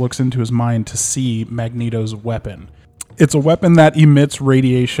X looks into his mind to see Magneto's weapon. It's a weapon that emits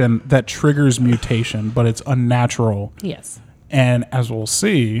radiation that triggers mutation, but it's unnatural. Yes. And as we'll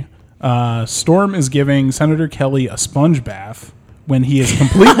see, Storm is giving Senator Kelly a sponge bath when he is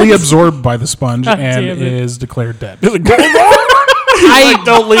completely absorbed by the sponge God and damn it. is declared dead. I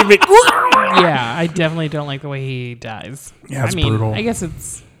Don't leave me. yeah, I definitely don't like the way he dies. Yeah, it's I mean, brutal. I guess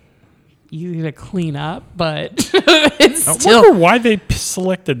it's easy to clean up, but it's I still. wonder why they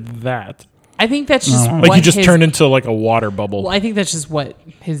selected that. I think that's just No. Like what he just his, turned into like a water bubble. Well, I think that's just what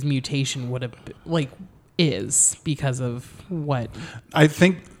his mutation would have is because of what. I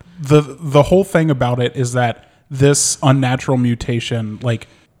think the whole thing about it is that this unnatural mutation like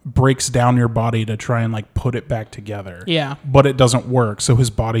breaks down your body to try and like put it back together. Yeah. But it doesn't work, so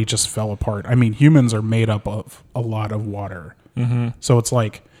his body just fell apart. I mean, humans are made up of a lot of water. Mm-hmm. So it's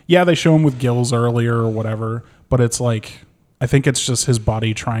like, yeah, they show him with gills earlier or whatever, but it's like, I think it's just his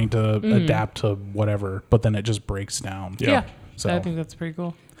body trying to adapt to whatever, but then it just breaks down. Yeah. So I think that's pretty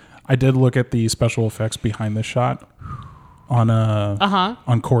cool. I did look at the special effects behind this shot on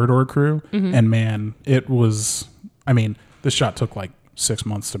on Corridor Crew, and man, it was. I mean, this shot took like 6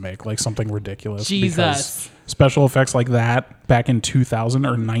 months to make, like something ridiculous. Jesus. Because special effects like that back in 2000 or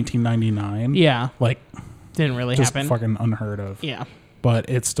 1999, Yeah. like Didn't really just happen. fucking unheard of. Yeah. But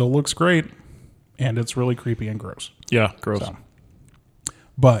it still looks great, and it's really creepy and gross. Yeah, gross. So.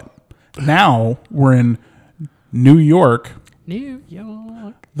 But now we're in New York, New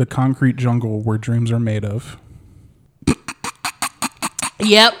York. the concrete jungle where dreams are made of.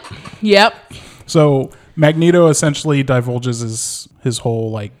 Yep. Yep. So Magneto essentially divulges his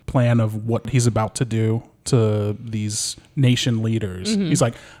whole like plan of what he's about to do to these nation leaders. He's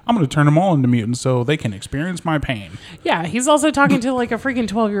like, I'm going to turn them all into mutants so they can experience my pain. Yeah, he's also talking to like a freaking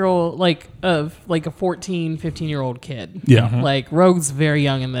 12-year-old, like a 14, 15-year-old kid. Yeah. Mhm. Like Rogue's very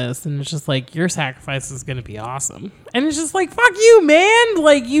young in this, and it's just like, your sacrifice is going to be awesome. And it's just like, fuck you, man.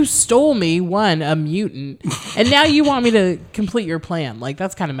 Like, you stole me, a mutant, and now you want me to complete your plan. Like,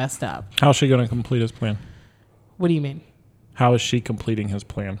 that's kind of messed up. How's she going to complete his plan? What do you mean? How is she completing his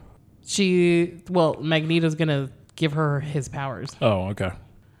plan? Magneto's going to give her his powers. Oh, okay.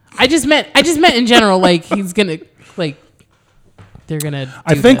 I just meant in general, like, he's going to, like, they're going to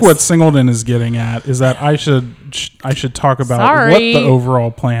I think what Singleton is getting at is that I should talk about what Sorry. the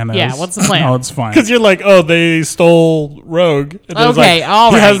overall plan is. Yeah, what's the plan? No, it's fine. Because you're like, oh, they stole Rogue. And then it's Okay, like, all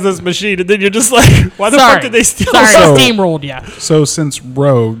he right. has this machine. And then you're just like, why the fuck did they steal Sorry, So- I steamrolled ya. So since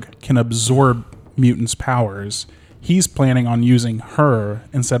Rogue can absorb mutants' powers, he's planning on using her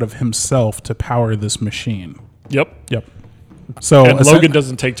instead of himself to power this machine. Yep. So And Logan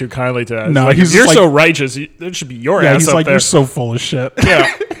doesn't take too kindly to that. No, Like, he's if you're just so like- righteous. It should be your yeah, ass he's up like, there. you're so full of shit.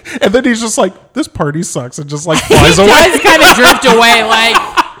 Yeah. And then he's just like, this party sucks, and just like flies away. Does kind of drift away, like,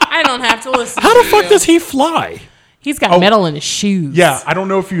 I don't have to listen How to the fuck you. does he fly? He's got metal in his shoes. Yeah, I don't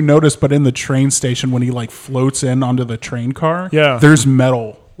know if you noticed, but in the train station when he like floats in onto the train car, Yeah. there's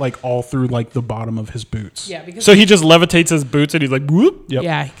metal like all through like the bottom of his boots. Yeah, because So he just levitates his boots and he's like, whoop. Yep.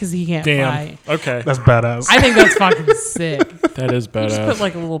 yeah, because he can't Damn. fly. Okay. That's badass. I think that's fucking sick. That is You just put badass.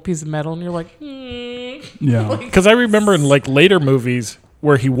 like a little piece of metal, and you're like, Yeah. Because I remember in like later movies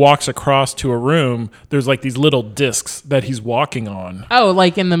where he walks across to a room, there's like these little discs that he's walking on. Oh,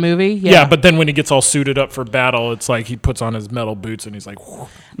 like in the movie? Yeah, but then when he gets all suited up for battle, it's like he puts on his metal boots and he's like,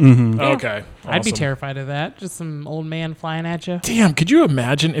 okay. I'd be awesome. terrified of that. Just some old man flying at you. Damn, could you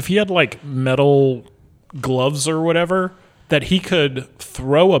imagine if he had like metal gloves or whatever, that he could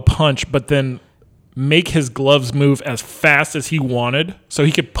throw a punch, but then make his gloves move as fast as he wanted, so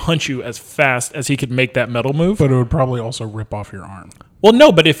he could punch you as fast as he could make that metal move? But it would probably also rip off your arm. Well,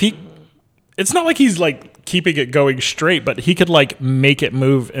 no, but if he... It's not like he's like keeping it going straight, but he could like make it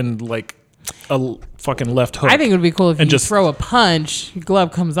move in like a fucking left hook. I think it would be cool if And you just- throw a punch, your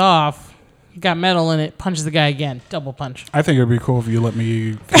glove comes off, you got metal in it, punches the guy again. Double punch. I think it would be cool if you let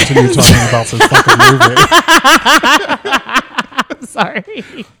me continue talking about this fucking movie. Sorry.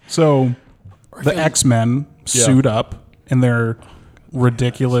 So, the X-Men suit up in their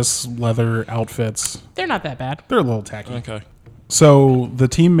ridiculous leather outfits. They're not that bad. They're a little tacky. Okay. So the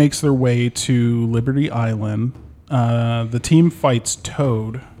team makes their way to Liberty Island. The team fights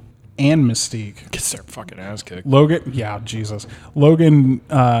Toad and Mystique. Gets their fucking ass kicked. Logan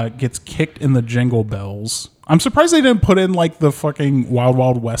gets kicked in the Jingle Bells. I'm surprised they didn't put in like the fucking Wild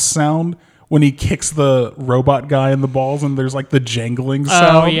Wild West sound when he kicks the robot guy in the balls and there's like the jangling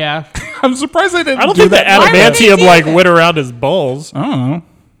sound. Oh, yeah. I'm surprised they didn't I don't do think the that. Why would they adamantium do like that? went around his balls. I don't know.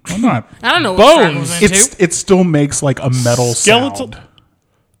 Why not? I don't know what Bones. Bones. Into. It still makes like a metal Skeletal. sound.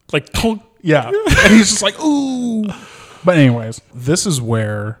 Like, Yeah. And he's just like, ooh. But anyways, this is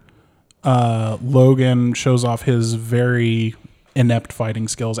where Logan shows off his very inept fighting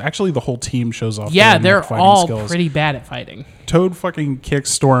skills. Actually, the whole team shows off Yeah, their inept they're fighting all skills. pretty bad at fighting. Toad fucking kicks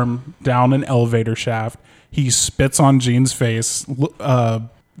Storm down an elevator shaft. He spits on Jean's face.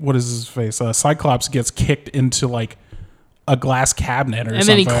 What is his face? Cyclops gets kicked into like a glass cabinet or And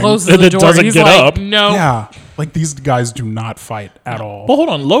something. then he closes And the it door. doesn't He's get like, up. no. Yeah. Like these guys do not fight at all. well, hold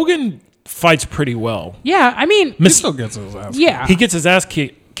on. Logan fights pretty well. Yeah, I mean, He still gets his ass. yeah. He gets his ass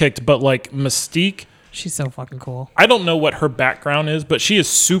kicked, but like Mystique, She's so fucking cool. I don't know what her background is, but she is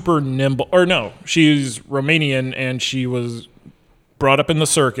super nimble. Or no, she's Romanian and she was brought up in the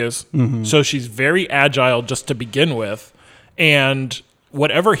circus. So she's very agile just to begin with. And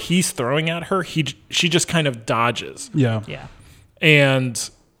whatever he's throwing at her, she just kind of dodges. Yeah. Yeah. And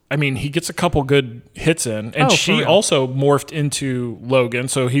I mean, he gets a couple good hits in, and Oh, for she real. also morphed into Logan,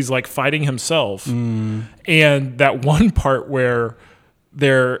 so he's like fighting himself. And that one part where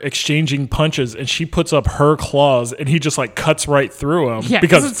they're exchanging punches, and she puts up her claws, and he just like cuts right through him Yeah,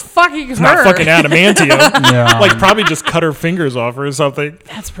 because it's fucking it's her. not fucking adamantium. Yeah. Like probably just cut her fingers off or something,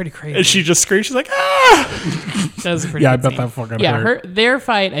 That's pretty crazy. and she just screams. She's like, ah! That was a pretty Yeah, I good bet scene. that fucking Yeah, hurt. their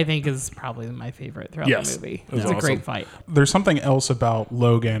fight I think is probably my favorite throughout Yes. the movie. It was It's a awesome. great fight. There's something else about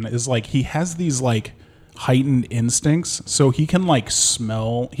Logan is like he has these like heightened instincts, so he can like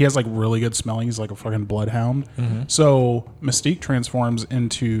smell. He has like really good smelling. He's like a fucking bloodhound. So Mystique transforms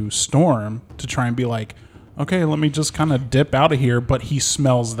into Storm to try and be like, okay, let me just kind of dip out of here. But he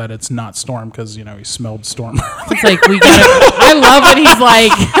smells that it's not Storm because you know he smelled Storm. It's like we gotta. I love when he's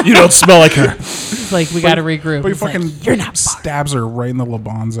like, You don't smell like her. he's like we gotta regroup. But he He's like, fucking you're not. stabs her right in the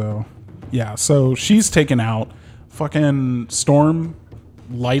Labanzo. Yeah, so she's taken out. Fucking Storm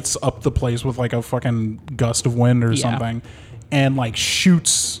lights up the place with like a fucking gust of wind or Yeah. something, and like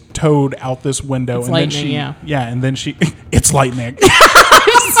shoots Toad out this window. It's and lightning, then she, yeah. and then she, it's lightning.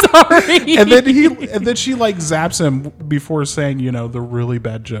 Sorry. and then she like zaps him before saying, you know, the really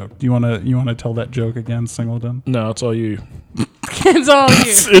bad joke. Do you wanna tell that joke again, Singleton? No, it's all you. It's all you.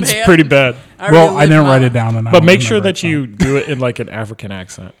 It's man. pretty bad. Well, I didn't write it down, and I But don't make sure remember that it, you do it in like an African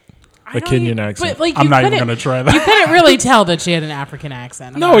accent. I A don't Kenyan even- accent. But like, I'm you not even couldn't- gonna try that. You couldn't really tell that she had an African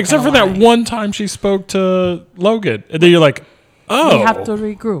accent. I'm No, not except for gonna that lie. one time she spoke to Logan. And then you're like, oh. We have to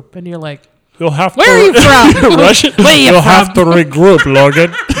regroup, and you're like, You'll have where are you to. from? Russian? Where are you You'll from? have to regroup,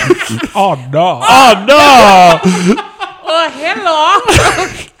 Logan. Oh no! Oh, no. Oh, hello.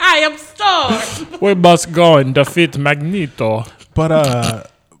 I am Storm. We must go and defeat Magneto.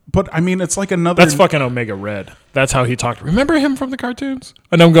 But I mean, it's like another. That's fucking Omega Red. That's how he talked. Remember him from the cartoons?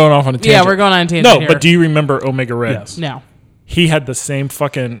 I know I'm going off on a tangent. Yeah, we're going on a tangent No, here. but do you remember Omega Red? Yes. No. He had the same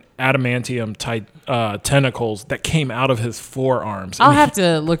fucking adamantium type tentacles that came out of his forearms. I'll And have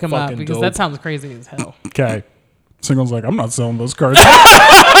to look him up Fucking because dope. that sounds crazy as hell. Okay. Single's like, I'm not selling those cards. See,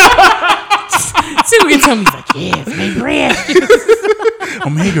 we can tell me he's like, yeah, it's Meg Red.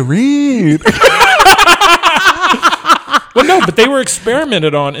 Omega Red. Well, no, but they were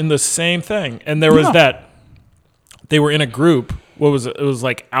experimented on in the same thing. And there was Yeah. that, they were in a group. What was it? It was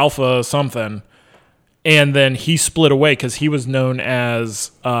like Alpha something. And then he split away because he was known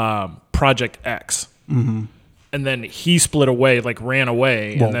as Project X. And then he split away, like ran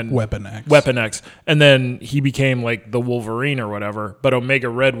away, Well, and then Weapon X. Weapon X, and then he became like the Wolverine or whatever. But Omega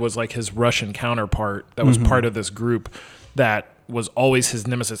Red was like his Russian counterpart that was part of this group that was always his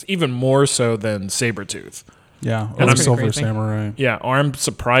nemesis, even more so than Sabretooth. Yeah, And or I'm Silver crazy. Samurai. Yeah, or I'm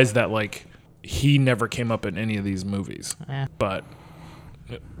surprised that like he never came up in any of these movies. Yeah. But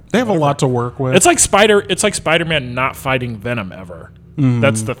They have a lot to work with. it's like Spider-Man not fighting Venom ever.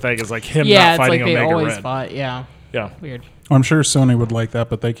 That's the thing, is like him Yeah, not it's fighting like they Omega always Red. fought. Yeah, Yeah. weird. I'm sure Sony would like that,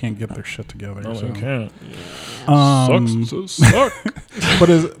 but they can't get their shit together. so. Okay. Sucks.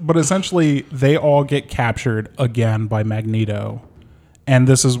 But essentially, they all get captured again by Magneto, and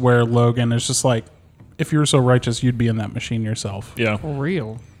this is where Logan is just like, if you were so righteous, you'd be in that machine yourself. Yeah. For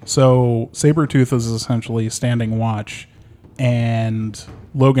real. So Sabretooth is essentially standing watch, and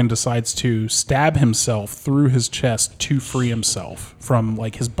Logan decides to stab himself through his chest to free himself from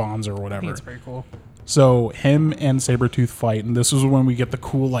like his bonds or I think whatever. it's pretty cool. So him and Sabretooth fight, and this is when we get the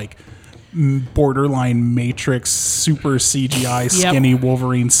cool like borderline Matrix super CGI skinny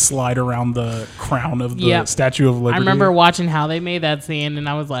Wolverine slide around the crown of the Statue of Liberty. I remember watching how they made that scene, and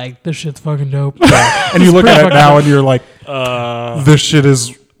I was like, "This shit's fucking dope." and you look at it now and you're like, this shit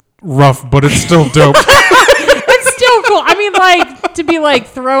is rough, but it's still dope. It's still cool. I mean, like to be like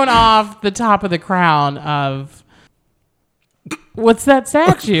thrown off the top of the crown of what's that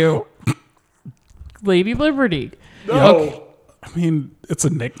statue? Lady Liberty. I mean, it's a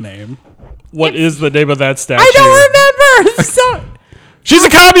nickname. What is the name of that statue? I don't remember. So She's a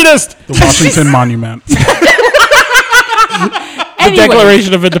communist. The Washington Monument. anyway,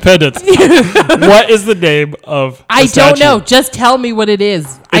 Declaration of Independence. What is the name of the I statue? don't know. Just tell me what it is.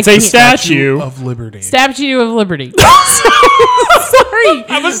 It's I a can't- statue. of Liberty. Statue of Liberty. Sorry.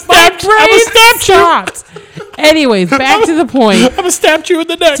 I'm a My statue. brain stopped. Anyways, back to the point. I'm a statue in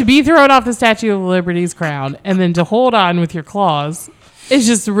the neck. To be thrown off the Statue of Liberty's crown and then to hold on with your claws is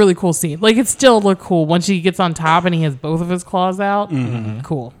just a really cool scene. Like, it still looked cool once he gets on top and he has both of his claws out.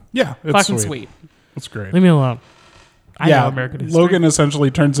 Cool. Yeah, it's Fucking sweet. It's great. Leave me alone. I know Yeah, American history. Logan essentially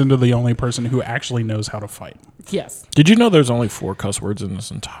turns into the only person who actually knows how to fight. Yes. Did you know there's only 4 cuss words in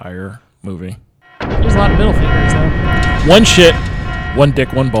this entire movie? There's a lot of middle fingers, though. 1 shit, 1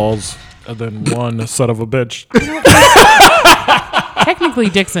 dick, 1 balls, and then 1 son of a bitch. Technically,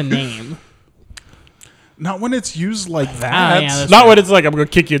 Dick's a name. Not when it's used like that. Oh, yeah, that's Not when it's like, I'm going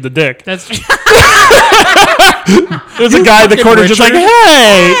to kick you in the dick. That's true. There's a guy in the corner just like, hey!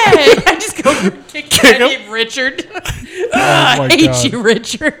 I just go kick that name, Richard. I hate God. you,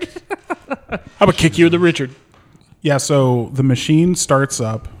 Richard. I'm going to kick you in the Richard. Yeah, so the machine starts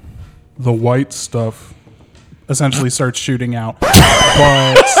up. The white stuff essentially starts shooting out. But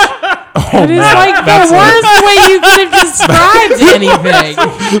It is like the worst way you could have described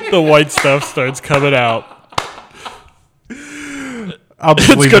anything. The white stuff starts coming out. I'll just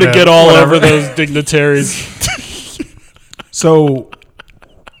It's leave going it to at get all whatever. over those dignitaries. So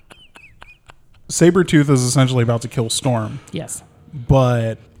Sabretooth is essentially about to kill Storm. Yes.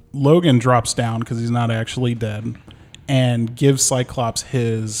 But Logan drops down because he's not actually dead and gives Cyclops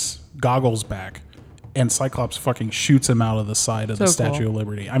his goggles back. And Cyclops fucking shoots him out of the side of the So Statue cool. of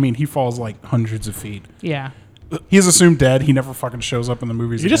Liberty. I mean, he falls like hundreds of feet. Yeah. He's assumed dead. He never fucking shows up in the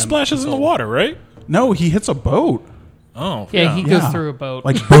movies He just again. splashes in the water, right? No, he hits a boat. Oh, Yeah, he goes Yeah. through a boat.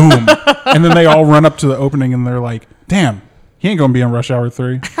 Like, boom. And then they all run up to the opening and they're like, damn, he ain't going to be in Rush Hour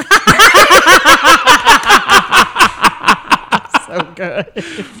 3. so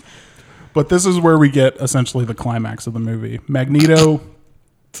good. But this is where we get essentially the climax of the movie. Magneto,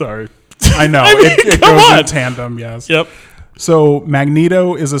 Sorry. I know, I mean, it come goes on. in tandem, yes. Yep. So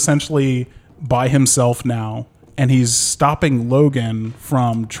Magneto is essentially by himself now, and he's stopping Logan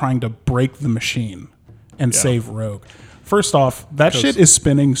from trying to break the machine and save Rogue. First off, that shit is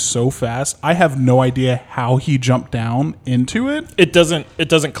spinning so fast. I have no idea how he jumped down into it. It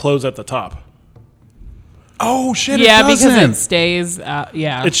doesn't close at the top. Oh shit! Yeah, it because doesn't. it stays.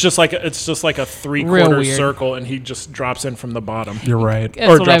 Yeah. It's just like a 3/4 weird. circle, and he just drops in from the bottom. You're right. That's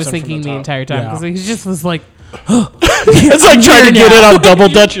or what I drops was in from thinking the the top. entire time. Yeah. Because he just was like, It's like trying to get it on double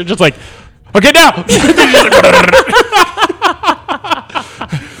dutch. You're just like, okay, now.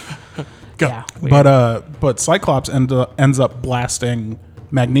 Go. yeah. weird. But Cyclops ends up blasting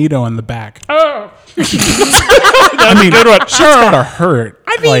Magneto in the back. Oh. I mean, good one. Shit's gotta hurt.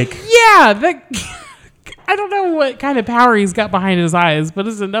 I mean, like, yeah. I don't know what kind of power he's got behind his eyes, but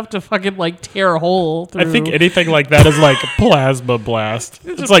it's enough to fucking like tear a hole through. I think anything like that is like plasma blast.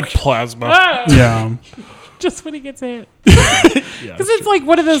 It's like plasma. Ah! yeah. just when he gets hit. Because it's like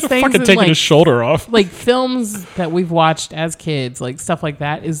one of those things. Fucking that, taking like, his shoulder off. like films that we've watched as kids, like stuff like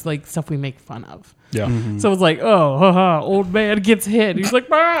that, is like stuff we make fun of. Yeah. So it's like, oh, haha, old man gets hit. He's like,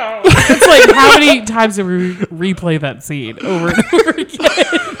 wow. It's like, how many times do we replay that scene over and over again?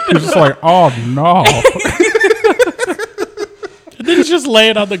 He's just like, oh no. And then he's just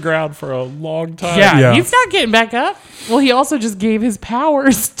laying on the ground for a long time. Yeah. He's not getting back up. Well, he also just gave his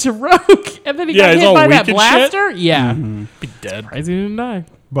powers to Rogue, and then he Yeah, got he's hit all by weak that and blaster. Yeah, Be dead. surprised he didn't die.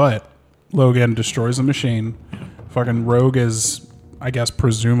 But Logan destroys the machine. Fucking Rogue is, I guess,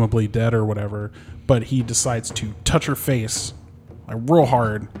 presumably dead or whatever. But he decides to touch her face like real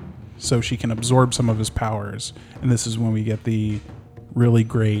hard so she can absorb some of his powers. And this is when we get the really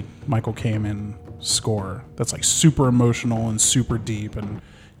great Michael Kamen score that's like super emotional and super deep. And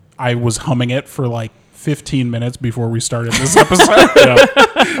I was humming it for like 15 minutes before we started this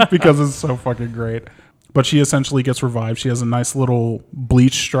episode because it's so fucking great. But she essentially gets revived. She has a nice little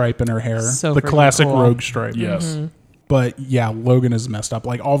bleach stripe in her hair. So the freaking classic cool. Rogue stripe. Yes. But yeah, Logan is messed up.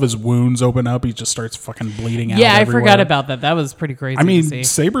 Like all of his wounds open up. He just starts fucking bleeding out. Yeah, I everywhere. forgot about that. That was pretty crazy. I mean, to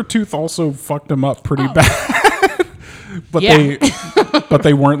see. Sabretooth also fucked him up pretty bad. But Yeah.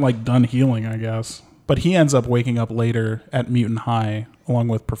 they weren't like done healing, I guess. But he ends up waking up later at Mutant High along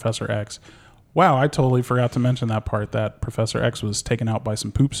with Professor X. Wow, I totally forgot to mention that part that Professor X was taken out by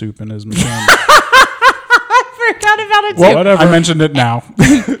some poop soup in his machine. I forgot about it too. Well, Whatever. I mentioned it now.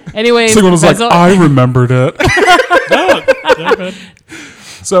 Anyways, Someone was like, Professor- I remembered it.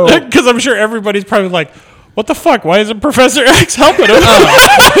 So Because I'm sure everybody's probably like, what the fuck? Why isn't Professor X helping him?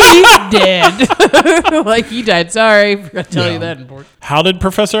 he's dead. Like he died. Sorry, forgot to tell you that. Important. How did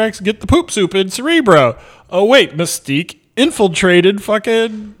Professor X get the poop soup in Cerebro? Oh, wait, Mystique infiltrated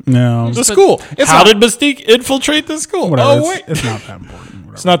fucking no, the school. How did Mystique infiltrate the school? whatever. Oh, it's, wait. it's not that important.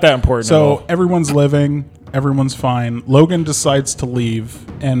 Whatever. It's not that important at So all. everyone's living, everyone's fine. Logan decides to leave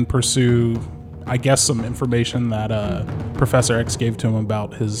and pursue, I guess, some information that Professor X gave to him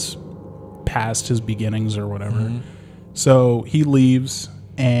about his past, his beginnings or whatever. So he leaves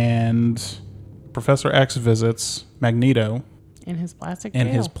and Professor X visits Magneto In his plastic in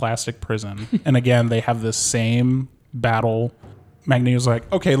jail. his plastic prison. And again, they have this same battle. Magneto's like,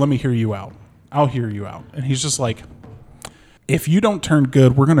 okay, let me hear you out. I'll hear you out. And he's just like, if you don't turn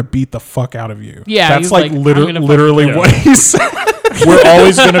good, we're going to beat the fuck out of you. Yeah, That's he's like, like, I'm gonna fuck literally you. what he said. We're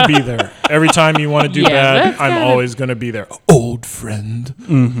always going to be there. Every time you want to do Yeah, bad, that's I'm kinda- always going to be there. Old friend.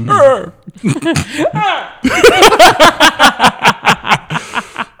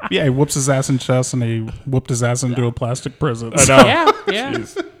 Yeah, he whoops his ass in chess and he whooped his ass into a plastic prison. I know. Yeah.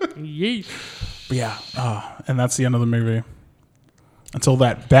 Yeesh. But yeah, and that's the end of the movie. Until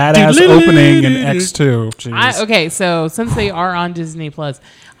that badass opening in X2. Jeez. Okay, so since they are on Disney Plus,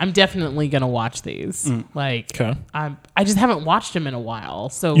 I'm definitely gonna watch these. Like, Okay. I just haven't watched them in a while.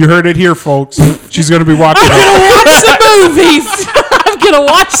 So You heard it here, folks. She's going to be watching it. watch the movies. I'm gonna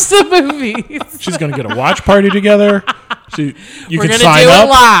watch the movies. She's going to get a watch party together. You We're can gonna sign do up. it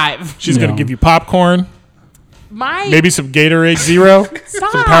live. She's going Yeah. to give you popcorn, My maybe some Gatorade Zero,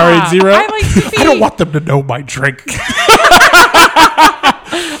 stop. some Powerade Zero. I like to be. I don't want them to know my drink.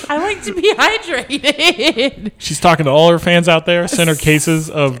 I like to be hydrated. She's talking to all her fans out there. Send her cases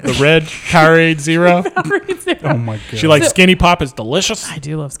of the red Powerade Zero. Oh my god. She likes Skinny Pop. It's delicious. I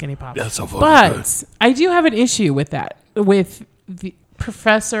do love Skinny Pop. That's so fucking But I do have an issue with that. With the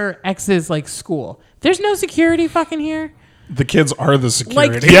Professor X's like school. There's no security fucking here. The kids are the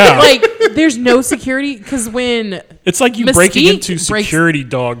Like, security. Yeah. like there's no security because when It's like you breaking Mystique into breaks- security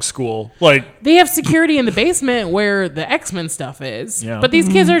dog school. Like, they have security in the basement where the X-Men stuff is, Yeah. but these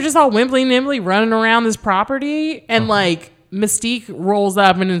kids are just all wimbly nimbly running around this property, and like Mystique rolls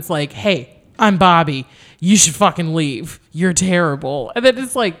up and it's like, "Hey, I'm Bobby. You should fucking leave. You're terrible." And then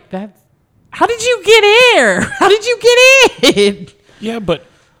it's like, "That's how did you get here? How did you get in?" yeah, but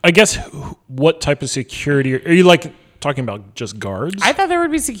I guess what type of security are you like talking about? Just guards? I thought there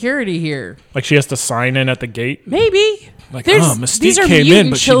would be security here. Like she has to sign in at the gate? Maybe. Like, These Mystique are came in, mutant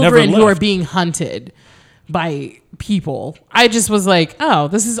but she never children who are left. being hunted by people. I just was like, oh,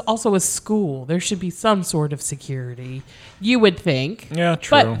 this is also a school. There should be some sort of security. You would think. Yeah, true.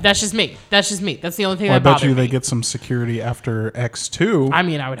 But that's just me. That's just me. That's the only thing Well, I that bet bothered you me. they get some security after X2. I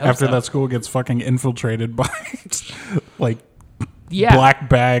mean, I would hope after so. that school gets fucking infiltrated by like yeah. black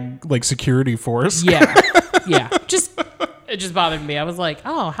bag like security force. Yeah. Yeah. It just bothered me. I was like,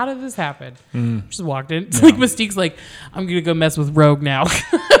 oh, how did this happen? Just walked in. It's like Mystique's like, I'm going to go mess with Rogue now.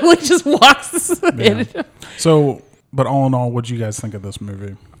 Like, just walks in. So, but all in all, what'd you guys think of this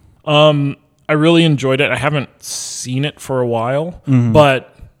movie? I really enjoyed it. I haven't seen it for a while,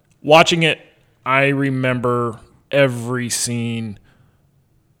 but watching it I remember every scene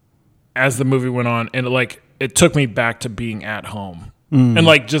as the movie went on, and it took me back to being at home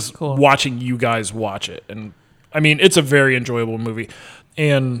and just watching you guys watch it. And I mean, it's a very enjoyable movie.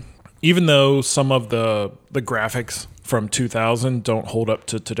 And even though some of the graphics from 2000 don't hold up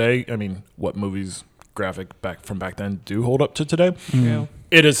to today, I mean, what movies graphic back then do hold up to today? True.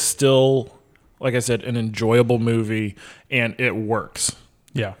 It is still, like I said, an enjoyable movie, and it works.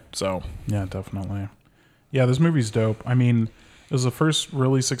 Yeah. So Yeah, definitely. Yeah, this movie's dope. I mean, it was the first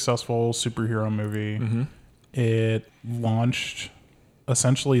really successful superhero movie. Mm-hmm. It launched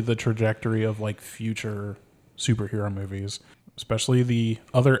essentially the trajectory of future superhero movies, especially the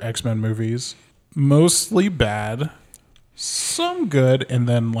other X-Men movies. Mostly bad, some good, and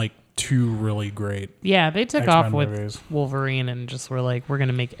then 2 really great. Yeah, they took X-Men off with movies. Wolverine and just were like, we're going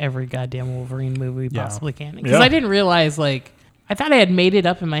to make every goddamn Wolverine movie we Yeah. possibly can. Because Yeah. I didn't realize, I thought I had made it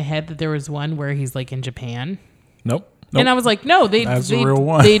up in my head that there was one where he's in Japan. nope. And I was like, no, That's the real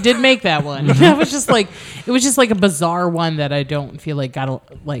one. They did make that one. I was just it was just a bizarre one that I don't feel got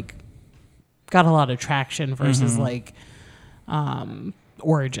a lot of traction versus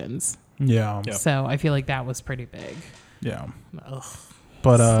Origins. Yeah. Yeah. So I feel like that was pretty big. Yeah. Ugh,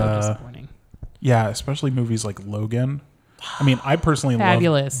 But so disappointing. yeah, especially movies like Logan. I mean, I personally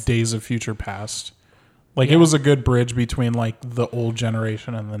Fabulous. love Days of Future Past. It was a good bridge between the old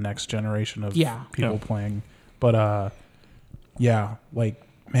generation and the next generation of people playing. But yeah,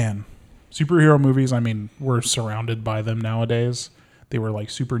 man, superhero movies, I mean, we're surrounded by them nowadays. They were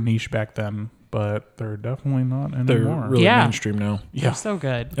super niche back then, but they're definitely not They're anymore. really Yeah. mainstream now. Yeah. They're so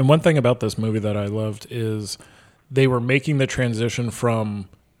good. And one thing about this movie that I loved is they were making the transition from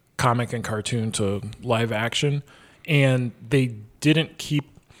comic and cartoon to live action, and they didn't keep.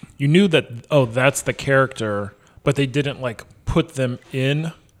 You knew that that's the character, but they didn't put them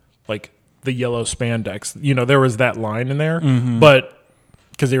in the yellow spandex. There was that line in there, but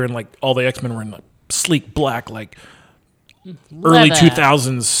because they were in all the X-Men were in sleek black early Leather.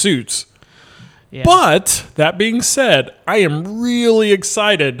 2000s suits. Yeah. But that being said, I am really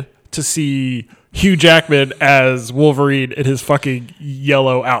excited to see Hugh Jackman as Wolverine in his fucking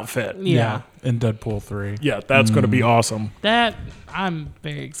yellow outfit. Yeah. In Deadpool 3. Yeah, that's going to be awesome. That I'm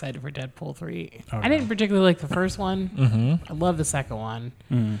very excited for Deadpool 3. Okay. I didn't particularly like the first one. Mm-hmm. I love the second one.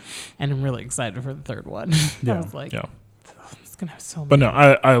 And I'm really excited for the third one. Yeah. I was like, Yeah. it's going to have so many. But no,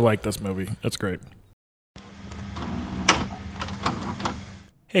 I like this movie. It's great.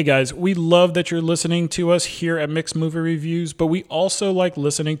 Hey guys, we love that you're listening to us here at Mixed Movie Reviews, but we also like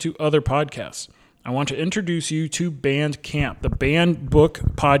listening to other podcasts. I want to introduce you to Band Camp, the band book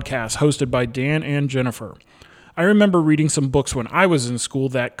podcast hosted by Dan and Jennifer. I remember reading some books when I was in school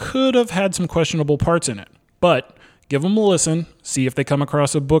that could have had some questionable parts in it, but give them a listen, see if they come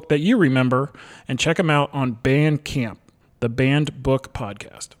across a book that you remember, and check them out on Band Camp, the band book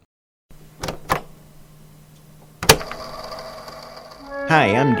podcast.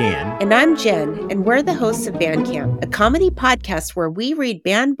 Hi, I'm Dan. And I'm Jen, and we're the hosts of Bandcamp, a comedy podcast where we read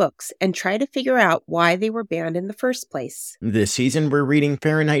banned books and try to figure out why they were banned in the first place. This season, we're reading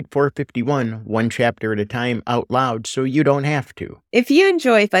Fahrenheit 451, one chapter at a time out loud so you don't have to. If you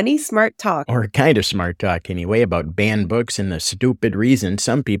enjoy funny, smart talk, Or kind of smart talk anyway about banned books and the stupid reasons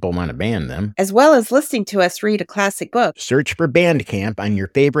some people want to ban them, as well as listening to us read a classic book, search for Bandcamp on your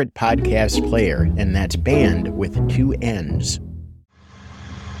favorite podcast player, and that's band with 2 N's.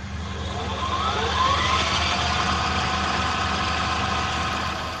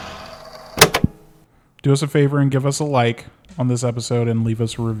 Do us a favor and give us a like on this episode and leave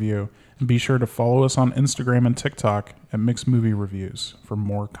us a review. And be sure to follow us on Instagram and TikTok at Mixed Movie Reviews for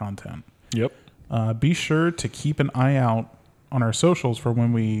more content. Yep. Be sure to keep an eye out on our socials for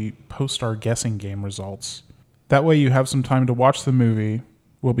when we post our guessing game results. That way you have some time to watch the movie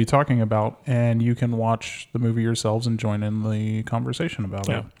we'll be talking about, and you can watch the movie yourselves and join in the conversation about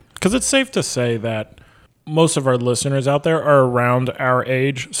it. Because it's safe to say that most of our listeners out there are around our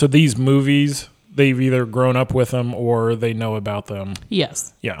age. So these movies, they've either grown up with them or they know about them.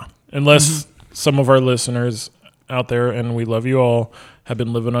 Yes. Yeah. Unless some of our listeners out there, and we love you all, have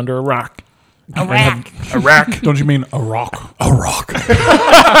been living under a rock. A rack. A rack. Don't you mean a rock? A rock. God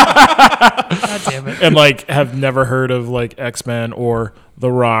damn it. And have never heard of X-Men or The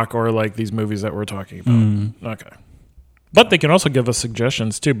Rock or these movies that we're talking about. Okay. But they can also give us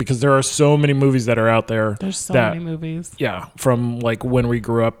suggestions too, because there are so many movies that are out there. There's so that, many movies. Yeah. From when we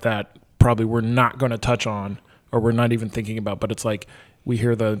grew up that probably we're not going to touch on or we're not even thinking about, but it's we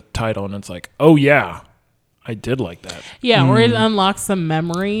hear the title and it's oh yeah, I did like that. Yeah, or it unlocks some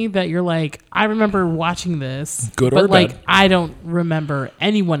memory that you're I remember watching this. Good but or bad. I don't remember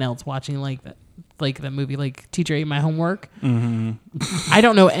anyone else watching like the movie, like Teacher Ate My Homework. I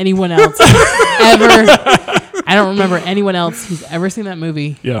don't know anyone else I don't remember anyone else who's ever seen that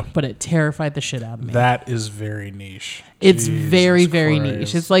movie. Yeah. But it terrified the shit out of me. That is very niche. It's Jesus very, very Christ.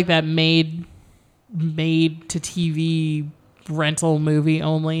 niche. It's like that made to TV rental movie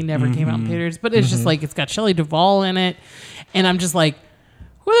only, never came out in theaters. But it's just like, it's got Shelley Duvall in it. And I'm just like,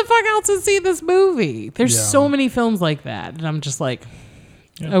 who the fuck else has seen this movie? There's so many films like that. And I'm just like,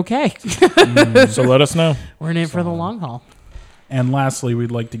 okay. So let us know. We're in it for the long haul. And lastly,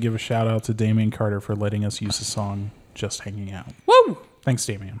 we'd like to give a shout out to Damian Carter for letting us use the song Just Hanging Out. Woo! Thanks,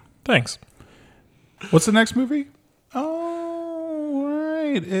 Damian. Thanks. What's the next movie? Oh,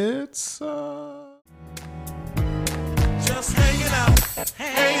 right. It's Just hanging out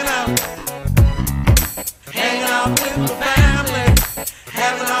with the family,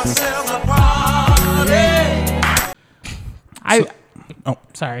 having ourselves a party.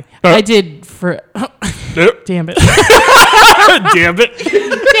 Sorry. I did for... Damn it. Damn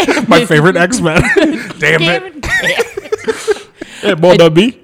it. my favorite X-Men. Damn it. Hey, bon,